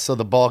net, so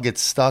the ball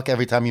gets stuck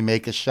every time you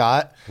make a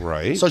shot.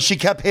 Right. So she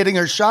kept hitting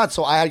her shot,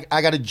 so I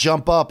got to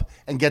jump up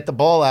and get the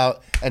ball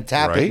out and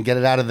tap it and get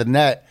it out of the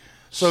net.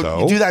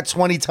 So you do that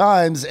 20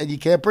 times and you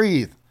can't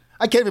breathe.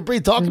 I can't even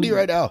breathe talking to you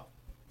right now.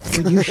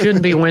 You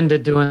shouldn't be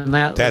winded doing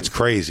that. That's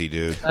crazy,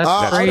 dude.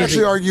 I'd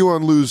actually argue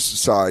on Lou's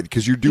side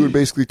because you're doing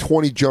basically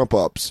 20 jump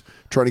ups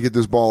trying to get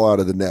this ball out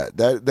of the net.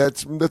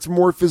 That's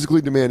more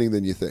physically demanding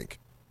than you think.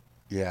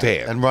 Yeah.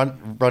 Damn.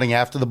 And running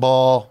after the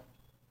ball.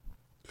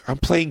 I'm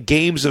playing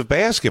games of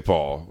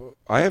basketball.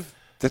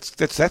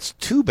 That's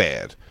too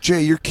bad.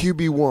 Jay, you're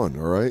QB1,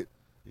 all right?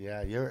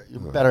 Yeah, you're a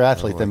better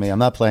athlete than me. I'm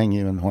not playing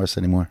you in horse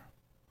anymore.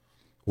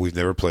 We've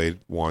never played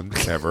one,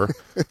 ever.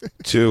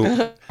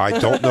 Two, I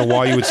don't know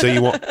why you would say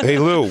you want... Hey,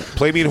 Lou,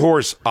 play me in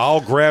horse.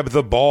 I'll grab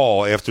the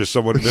ball after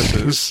someone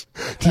misses.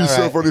 Dude, it's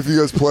so funny if you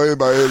guys play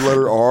by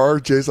letter R.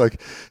 Jay's like,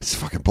 it's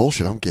fucking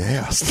bullshit. I'm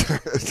gassed. I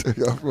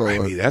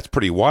mean, that's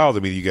pretty wild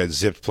to me that you guys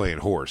zipped playing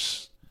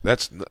horse.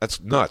 That's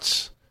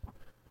nuts.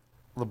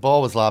 The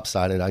ball was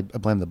lopsided. I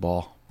blame the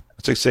ball.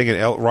 It's like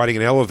saying riding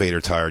an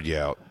elevator tired you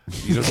out.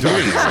 You don't do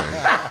anything.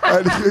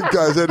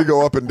 Guys, I had to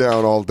go up and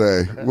down all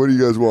day. What do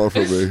you guys want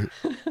from me?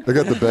 I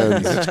got the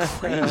bends. That's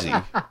crazy.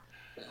 I got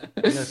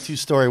a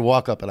 2-story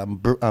walk up,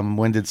 and I'm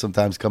winded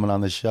sometimes coming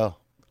on this show.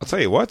 I'll tell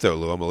you what, though,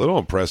 Lou, I'm a little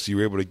impressed you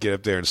were able to get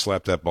up there and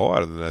slap that ball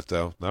out of the net,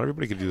 though. Not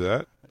everybody can do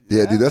that.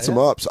 Yeah, dude, that's some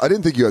ups. I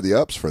didn't think you had the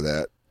ups for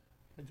that.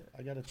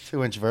 I got a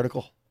 2-inch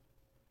vertical.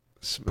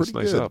 That's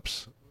nice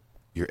ups.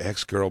 Your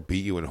ex-girl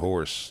beat you in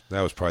horse.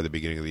 That was probably the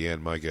beginning of the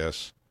end, my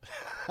guess.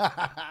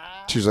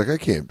 She's like, I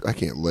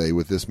can't lay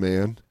with this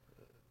man.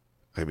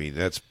 I mean,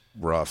 that's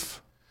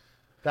rough.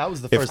 That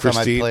was the first time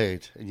I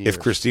played in years.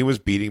 If Christine was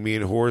beating me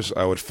in horse,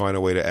 I would find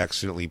a way to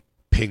accidentally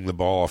ping the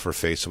ball off her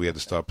face so we had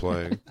to stop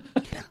playing.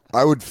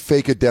 I would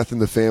fake a death in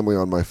the family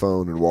on my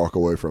phone and walk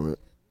away from it.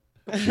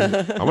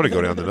 I'm going to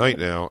go down the night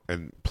now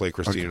and play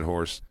Christine in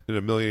horse. In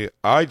a million,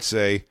 I'd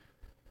say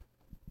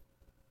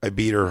I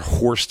beat her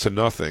horse to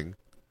nothing.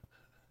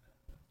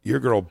 Your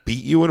girl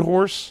beat you in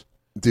horse?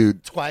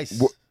 Dude.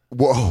 Twice.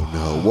 Whoa,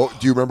 no.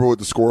 Do you remember what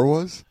the score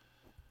was?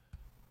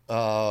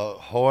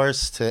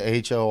 Horse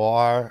to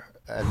HOR,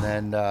 and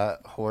then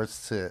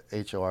horse to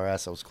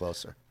HORS. I was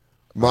closer.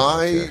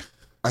 I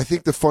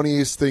think the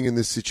funniest thing in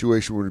this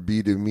situation would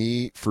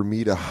be for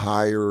me to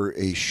hire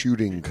a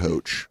shooting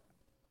coach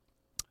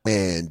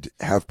and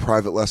have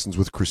private lessons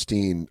with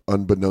Christine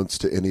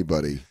unbeknownst to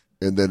anybody.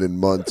 And then in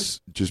months,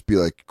 just be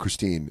like,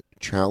 Christine,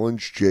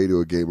 challenge Jay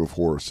to a game of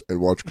horse and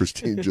watch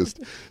Christine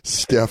just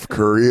Steph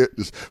Curry it.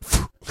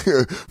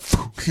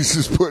 He's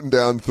just putting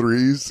down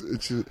threes.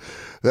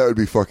 That would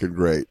be fucking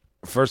great.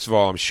 First of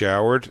all, I'm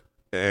showered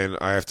and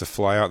I have to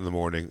fly out in the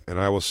morning. And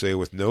I will say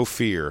with no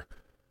fear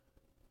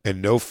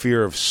and no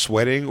fear of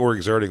sweating or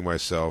exerting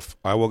myself,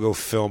 I will go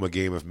film a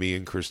game of me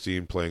and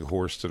Christine playing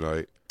horse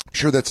tonight.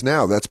 Sure, that's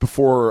now. That's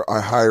before I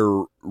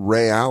hire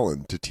Ray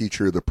Allen to teach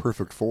her the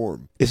perfect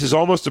form. This is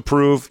almost to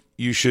prove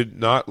you should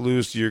not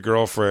lose to your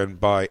girlfriend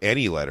by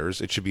any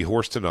letters. It should be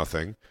horse to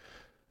nothing,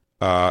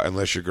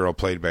 unless your girl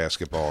played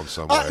basketball in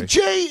some way.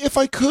 Jay, if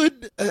I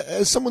could,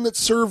 as someone that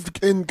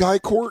served in Guy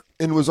Court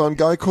and was on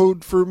Guy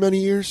Code for many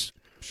years,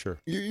 sure,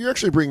 you're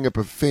actually bringing up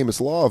a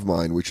famous law of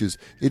mine, which is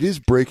it is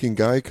breaking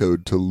Guy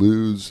Code to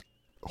lose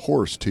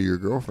horse to your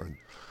girlfriend.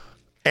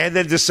 And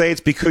then to say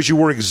it's because you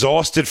were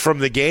exhausted from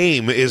the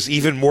game is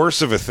even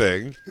worse of a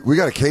thing. We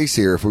got a case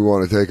here if we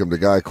want to take him to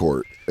Guy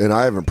Court. And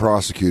I haven't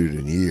prosecuted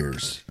in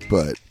years.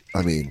 But,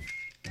 I mean,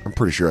 I'm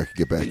pretty sure I could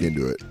get back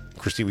into it.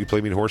 Christine, will you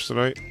play me in horse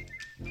tonight?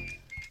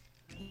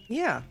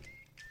 Yeah.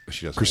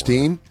 She doesn't.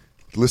 Christine,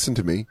 listen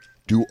to me.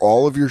 Do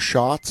all of your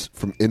shots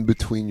from in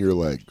between your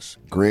legs.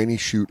 Granny,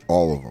 shoot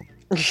all of them.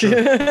 Because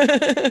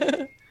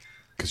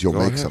you'll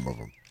make some of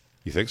them.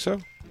 You think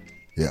so?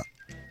 Yeah.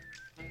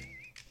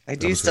 I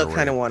do still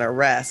kind of want to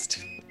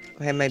rest.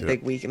 I have my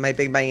big weekend, my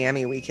big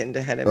Miami weekend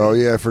ahead of me. Oh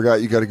yeah, I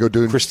forgot. You got to go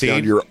do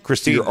Christine. your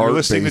You're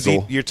listening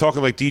to you're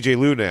talking like DJ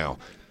Lou now.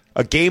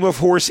 A game of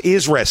horse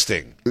is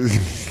resting.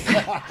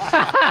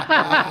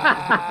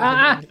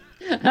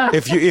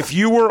 If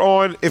you were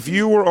on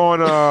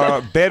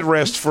bed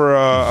rest for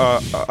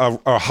a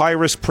high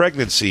risk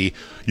pregnancy,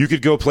 you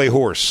could go play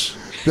horse.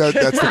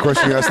 That's the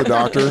question you asked the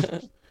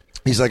doctor.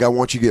 He's like, I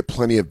want you to get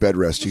plenty of bed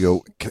rest. You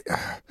go,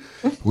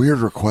 weird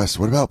request.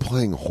 What about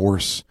playing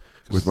horse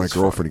with my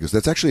girlfriend. He goes,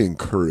 that's actually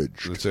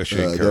encouraged. It's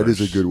actually encouraged. That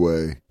is a good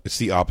way. It's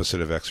the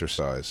opposite of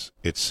exercise.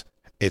 It's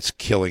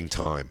killing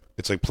time.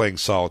 It's like playing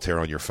solitaire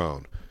on your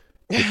phone.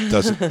 It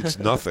doesn't. It's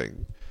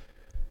nothing.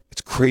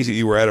 It's crazy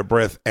you were out of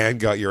breath and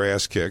got your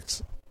ass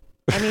kicked.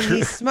 I mean,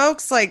 he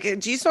smokes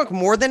do you smoke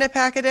more than a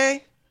pack a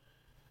day?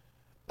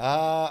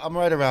 I'm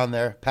right around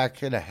there.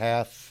 Pack and a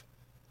half,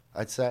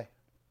 I'd say.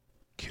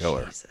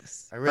 Killer.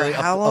 Jesus. I really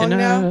For how long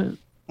now?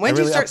 When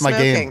did you start my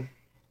smoking? game.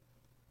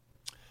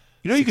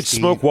 You know you could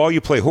smoke while you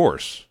play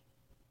horse.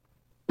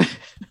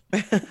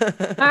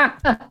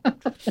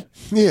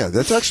 Yeah,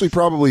 that's actually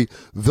probably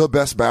the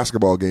best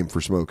basketball game for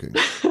smoking.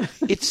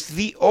 It's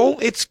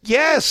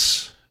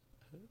yes.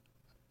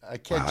 I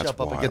can't Wow,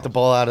 jump up and wild. get the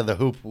ball out of the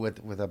hoop with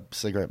a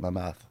cigarette in my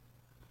mouth.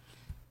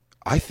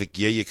 I think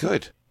you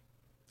could.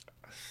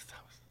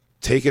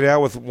 Take it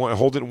out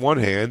hold it in one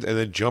hand, and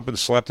then jump and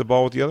slap the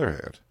ball with the other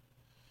hand.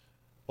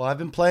 Well, I've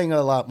been playing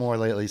a lot more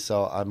lately,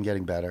 so I'm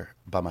getting better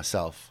by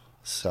myself.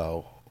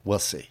 So we'll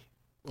see.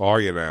 Are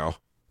you now?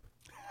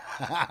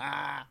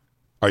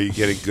 Are you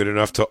getting good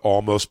enough to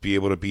almost be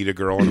able to beat a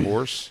girl on a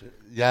horse?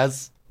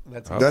 Yes.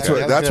 That's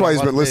why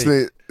he's been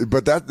listening.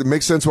 But that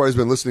makes sense why he's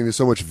been listening to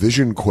so much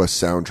Vision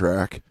Quest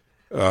soundtrack.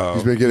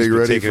 He's been getting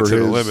ready for to his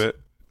the limit.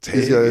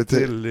 Take it to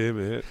the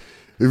limit.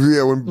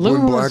 Yeah, when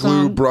Black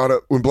Lou brought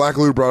up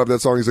that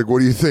song, he's like, "What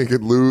do you think?"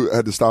 And Lou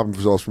had to stop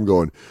himself from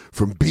going,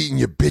 "From beating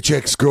your bitch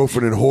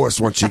ex-girlfriend and horse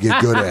once you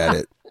get good at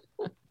it."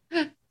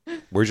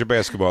 Where's your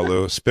basketball,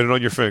 Lou? Spin it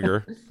on your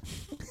finger.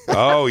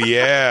 Oh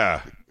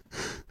yeah.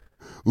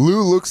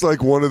 Lou looks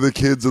like one of the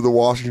kids of the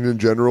Washington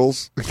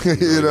Generals.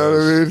 You know what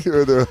I mean?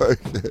 Where they're like,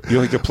 You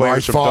like the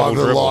players my from Double father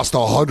Dribble. lost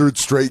 100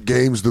 straight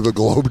games to the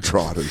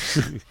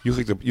Globetrotters. You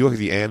like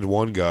the and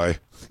one guy.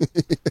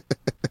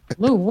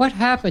 Lou, what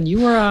happened?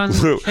 You were on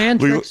Lou,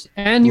 Chantrix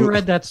and you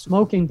read that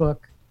smoking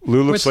book.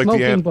 Lou looks like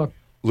smoking book.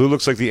 Lou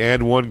looks like the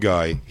and one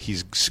guy.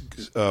 He's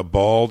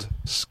bald,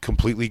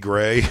 completely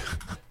gray.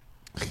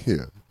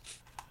 Yeah.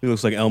 He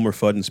looks like Elmer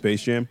Fudd in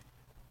Space Jam.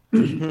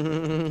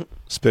 Spin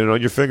it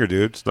on your finger,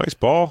 dude. It's a nice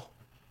ball.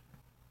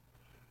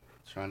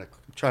 Trying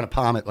to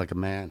palm it like a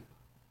man.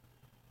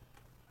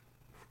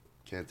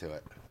 Can't do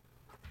it.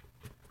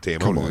 Damn,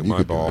 Come I want on, to you get my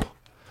could do ball. it.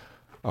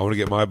 I want to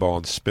get my ball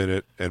and spin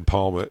it and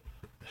palm it.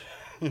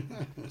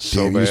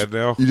 So Damn, bad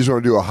now. You just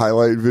want to do a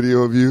highlight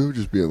video of you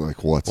just being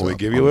like, "What's Want me up?"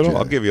 to give you a little? Jay?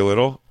 I'll give you a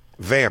little.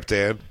 Vamp,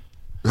 Dan.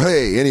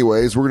 Hey,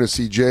 anyways, we're going to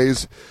see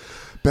Jay's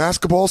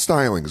basketball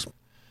stylings.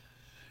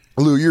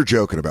 Lou, you're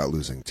joking about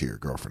losing to your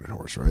girlfriend and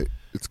horse, right?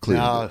 It's clear.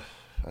 No,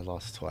 I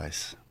lost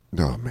twice.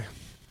 No, man.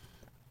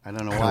 I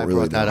don't know I why I don't really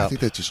brought that know. I up.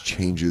 think that just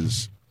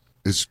changes.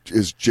 Is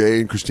Jay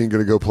and Christine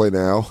going to go play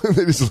now? And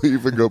they just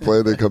leave and go play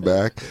and they come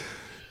back?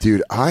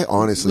 Dude, I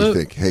honestly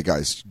think, hey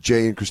guys,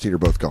 Jay and Christine are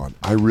both gone.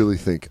 I really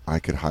think I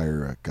could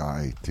hire a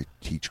guy to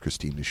teach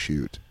Christine to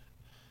shoot.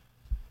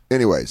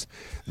 Anyways,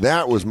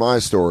 that was my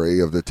story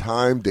of the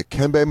time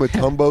Dikembe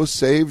Mutombo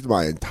saved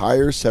my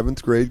entire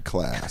 7th grade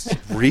class.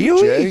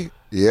 Really? Jay?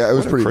 Yeah, it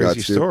was What a pretty crazy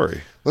nuts, dude.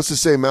 story. Let's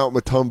just say Mount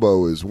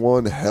Mutombo is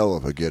one hell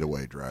of a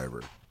getaway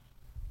driver.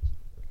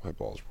 My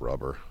ball's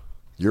rubber.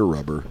 You're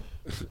rubber.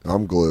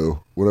 I'm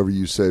glue. Whatever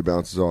you say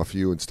bounces off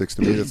you and sticks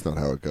to me. That's not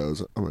how it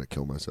goes. I'm going to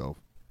kill myself.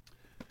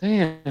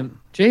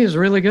 Damn, Jay is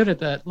really good at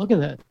that. Look at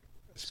that.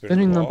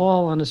 Spinning the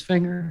ball on his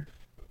finger.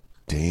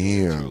 Too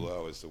Damn.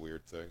 low is the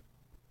weird thing.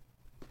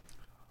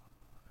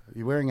 Are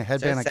you wearing a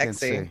headband? I can't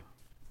sexy. see.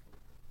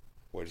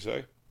 What'd you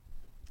say?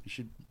 You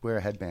should wear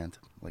a headband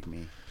like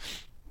me.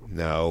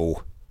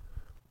 No.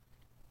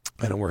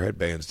 I don't wear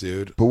headbands,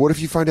 dude. But what if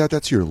you find out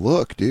that's your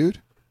look,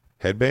 dude?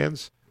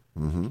 Headbands?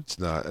 Mm-hmm. It's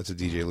not. That's a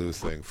DJ Lou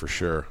thing for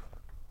sure.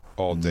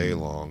 All day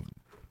long.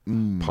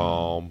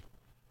 Palm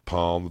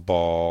the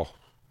ball.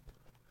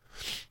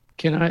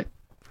 Can I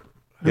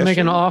Yes, make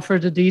an sir. offer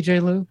to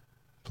DJ Lou?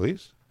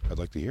 Please. I'd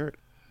like to hear it.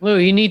 Lou,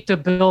 you need to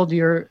build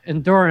your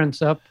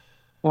endurance up.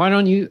 Why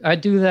don't you? I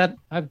do that.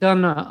 I've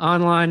done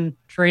online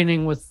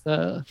training with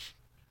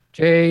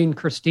Jay and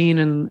Christine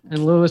and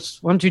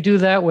Lewis. Why don't you do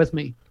that with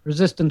me?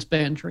 Resistance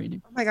band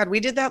training. Oh my God, we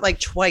did that like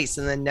twice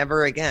and then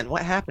never again.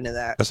 What happened to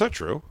that? That's not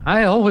true.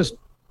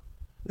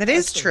 That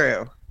is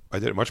true. I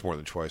did it much more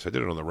than twice. I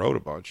did it on the road a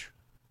bunch.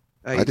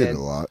 Oh, I you did it a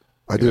lot.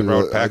 I did did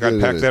road it. pack. I I'd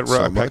did pack it that. so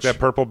I'd pack much. that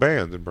purple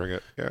band and bring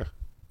it. Yeah.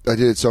 I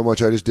did it so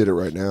much. I just did it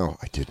right now.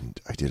 I didn't.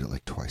 I did it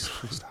like twice.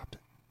 I stopped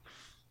it.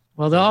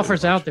 Well, the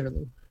offer's out there,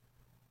 Lou.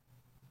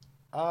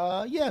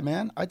 Yeah,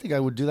 man. I think I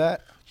would do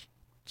that.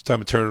 It's time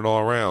to turn it all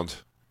around.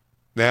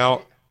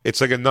 Now it's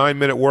like a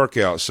 9-minute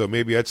workout, so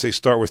maybe I'd say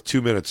start with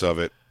 2 minutes of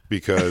it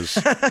because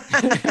If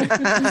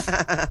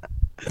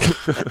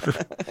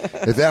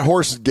that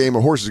horse game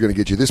of horse is going to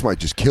get you, this might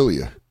just kill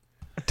you.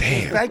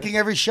 She's banking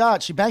every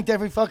shot. She banked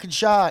every fucking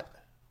shot.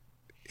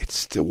 it's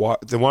still.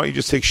 Then why don't you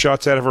just take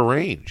shots out of her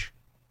range?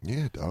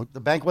 Yeah, dog. The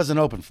bank wasn't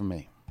open for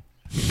me.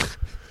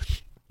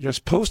 You're not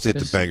supposed to hit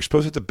the bank. You're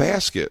supposed to hit the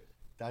basket.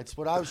 That's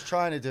what I was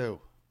trying to do.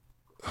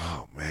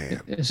 Oh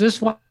man, Is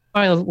this why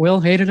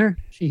Will hated her?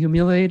 She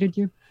humiliated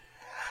you?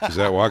 is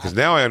that why? Because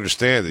now I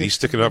understand that he's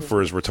sticking up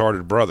for his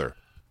retarded brother.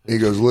 He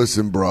goes,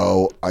 listen,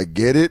 bro, I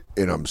get it,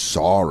 and I'm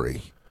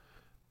sorry.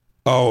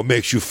 Oh, it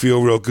makes you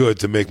feel real good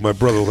to make my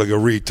brother look like a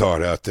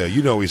retard out there.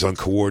 You know he's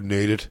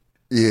uncoordinated.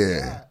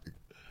 Yeah.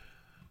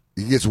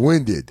 He gets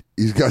winded.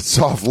 He's got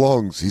soft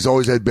lungs. He's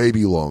always had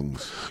baby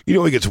lungs. You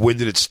know he gets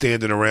winded at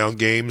standing around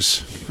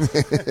games.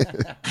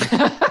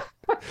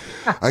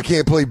 I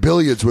can't play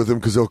billiards with him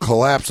because he'll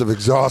collapse of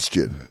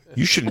exhaustion.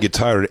 You shouldn't get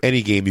tired of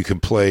any game you can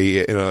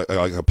play in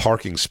a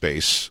parking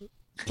space.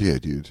 Yeah,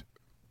 dude.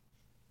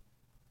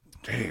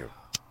 Damn.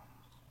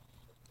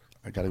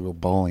 I got to go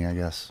bowling, I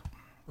guess.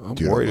 I'm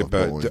worried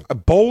about bowling.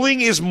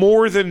 Bowling is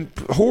more than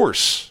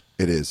horse.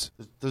 It is.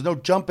 There's no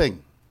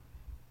jumping.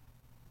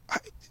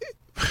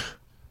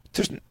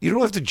 You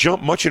don't have to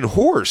jump much in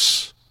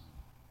horse.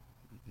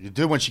 You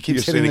do when she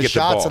keeps You're hitting the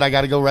shots, and I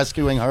got to go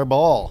rescuing her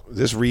ball.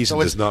 This reason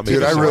So does not make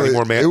you sound any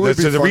more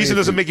masculine. The reason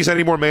doesn't make you sound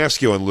any more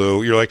masculine,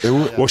 Lou. You're like,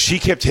 well, she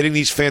kept hitting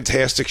these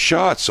fantastic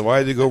shots, so I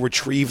had to go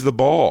retrieve the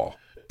ball.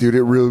 Dude,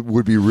 it really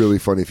would be really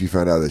funny if you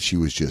found out that she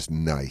was just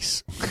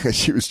nice.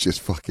 She was just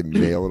fucking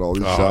nailing all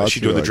these shots. She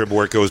doing the dribble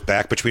where it goes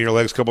back between her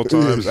legs a couple of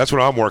times. That's what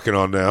I'm working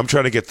on now. I'm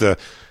trying to get the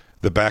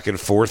back and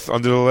forth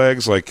under the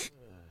legs, like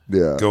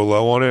go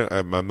low on it.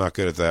 I'm not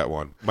good at that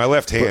one. My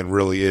left hand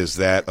really is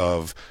that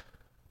of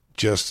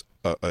just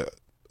a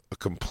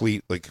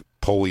complete like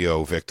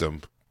polio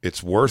victim.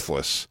 It's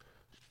worthless.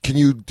 Can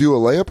you do a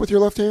layup with your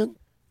left hand?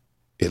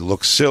 It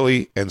looks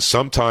silly, and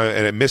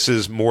it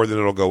misses more than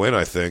it'll go in,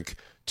 I think.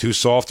 Too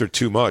soft or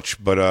too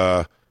much, but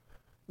I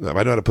know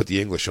how to put the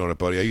English on it,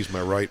 buddy. I use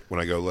my right when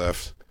I go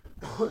left.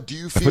 Do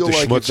you feel I put the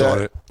like schmutz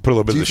on it? Put a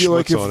little bit of the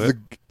schmutz on it.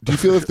 Do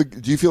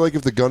you feel like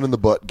if the gun in the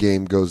butt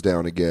game goes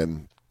down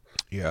again,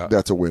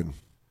 that's a win?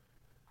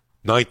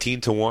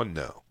 19-1,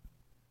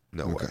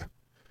 no way.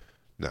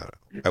 No,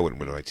 I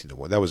wouldn't win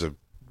 19-1. That was a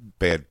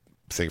bad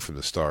thing from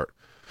the start.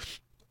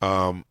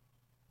 But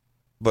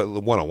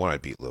 1-on-1,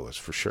 I'd beat Lewis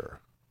for sure.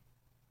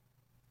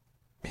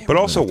 But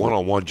also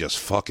 1-on-1 just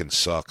fucking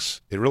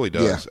sucks. It really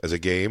does as a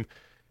game.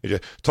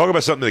 Talk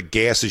about something that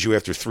gasses you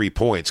after 3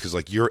 points because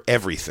like you're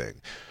everything.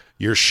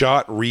 Your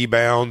shot,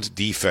 rebound,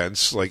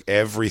 defense, like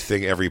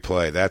everything, every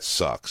play. That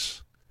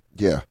sucks.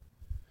 Yeah.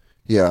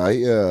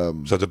 So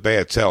it's a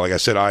bad tell. Like I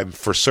said, I'm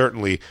for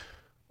certainly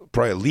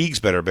probably a league's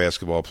better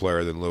basketball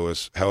player than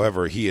Lewis.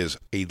 However, he is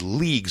a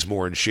league's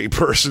more in shape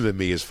person than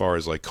me as far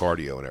as like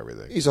cardio and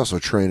everything. He's also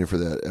training for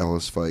that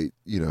Ellis fight.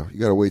 You know,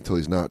 you got to wait till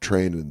he's not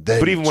training. And then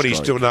but even when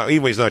he's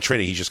not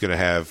training, he's just going to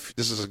have.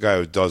 This is a guy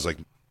who does like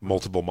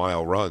multiple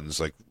mile runs.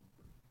 Like,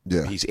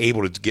 he's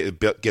able to get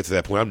to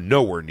that point. I'm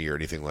nowhere near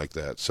anything like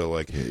that. So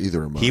like,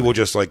 either am I. He will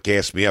just like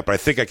gas me up. But I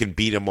think I can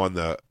beat him on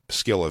the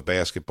skill of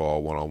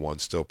basketball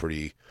 1-on-1 still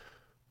pretty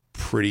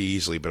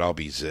easily. But I'll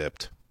be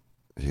zipped.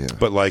 Yeah.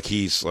 But like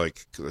he's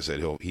like I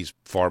said, he's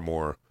far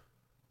more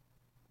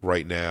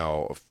right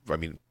now. I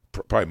mean,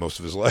 probably most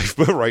of his life,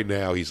 but right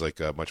now he's like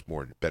much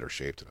more in better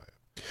shape than I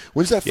am.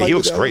 When's that fight? He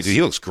looks great. Dude,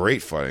 he looks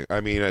great fighting.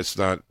 I mean, it's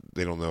not.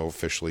 They don't know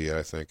officially yet.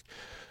 I think.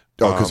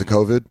 Oh, because of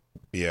COVID.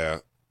 Yeah,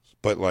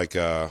 but like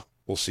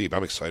we'll see.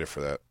 I'm excited for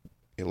that.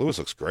 Yeah, Lewis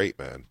looks great,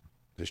 man.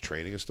 His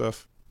training and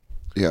stuff.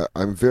 Yeah,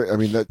 I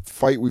mean, that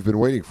fight we've been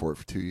waiting for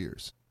 2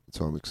 years,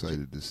 so I'm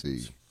excited to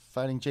see.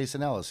 Fighting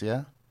Jason Ellis,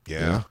 yeah.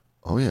 Yeah.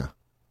 Oh yeah.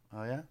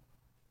 Oh yeah.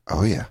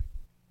 Oh yeah.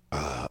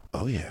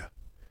 Oh yeah.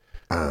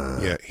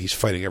 Yeah, he's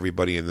fighting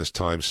everybody in this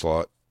time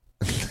slot.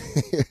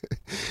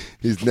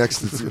 He's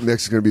next.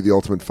 Next is going to be the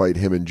ultimate fight.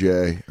 Him and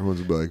Jay.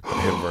 Everyone's going to be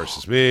like him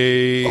versus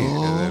me,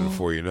 and then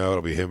before you know,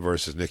 it'll be him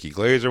versus Nikki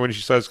Glazer when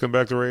she decides to come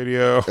back to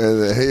radio.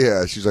 And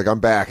then, she's like, "I'm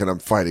back, and I'm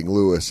fighting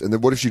Lewis." And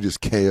then what if she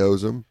just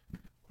KOs him?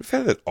 We've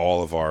had that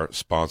all of our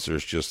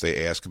sponsors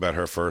they ask about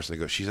her first, and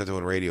they go, "She's not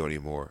doing radio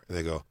anymore," and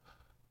they go,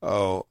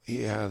 "Oh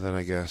yeah, then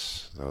I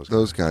guess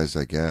those guys,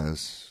 I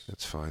guess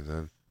that's fine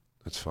then.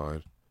 That's fine."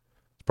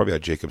 It's probably how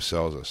Jacob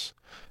sells us.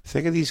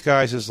 Think of these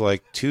guys as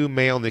like two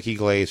male Nikki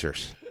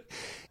Glazers.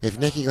 If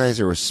Nikki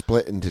Glazer was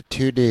split into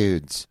two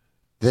dudes,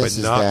 this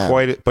is not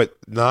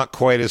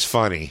quite as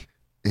funny.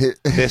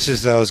 This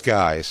is those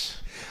guys.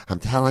 I'm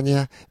telling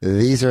you,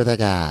 these are the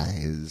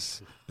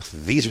guys.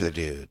 These are the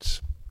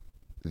dudes.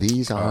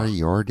 These are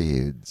your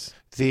dudes.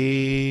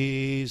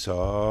 These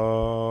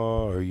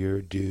are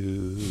your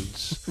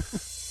dudes.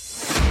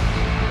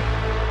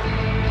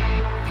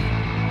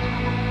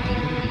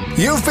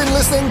 You've been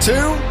listening to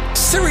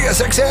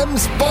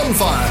SiriusXM's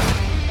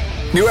Bonfire.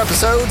 New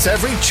episodes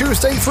every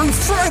Tuesday through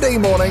Friday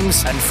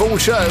mornings, and full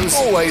shows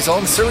always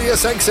on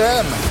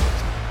SiriusXM.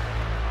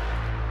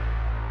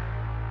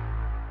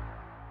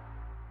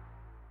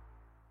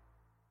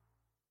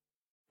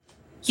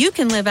 You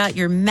can live out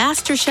your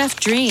MasterChef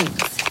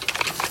dreams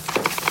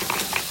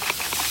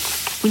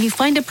when you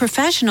find a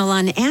professional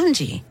on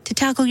Angie to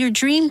tackle your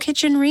dream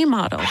kitchen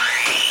remodel.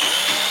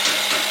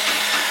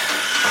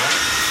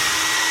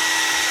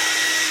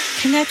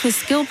 Connect with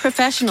skilled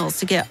professionals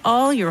to get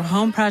all your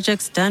home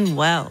projects done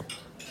well.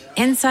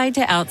 Inside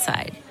to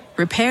outside,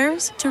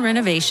 repairs to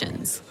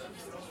renovations.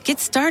 Get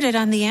started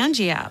on the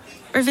Angie app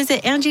or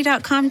visit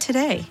Angie.com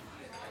today.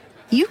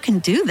 You can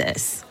do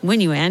this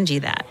when you Angie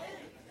that.